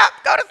 Shut up.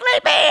 Go to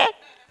sleep, man.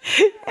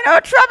 Ain't no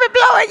trumpet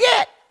blowing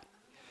yet.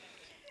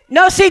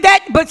 No, see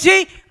that, but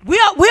see, we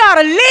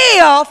ought to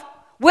live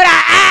with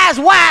our eyes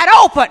wide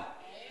open.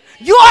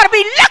 You ought to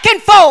be looking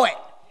for it.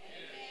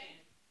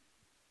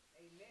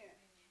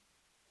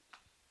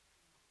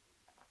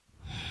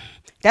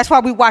 That's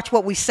why we watch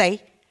what we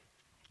say.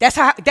 That's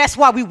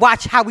why we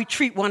watch how we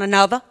treat one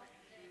another.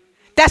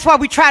 That's why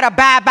we try to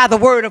abide by the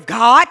word of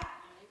God.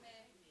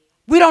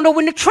 We don't know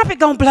when the trumpet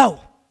gonna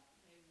blow.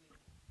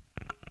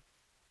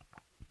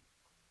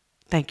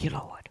 Thank you,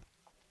 Lord.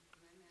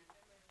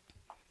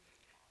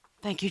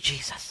 Thank you,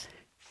 Jesus.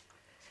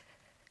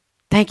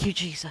 Thank you,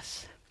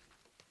 Jesus.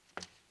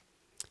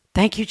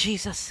 Thank you,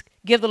 Jesus.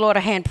 Give the Lord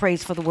a hand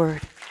praise for the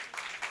word.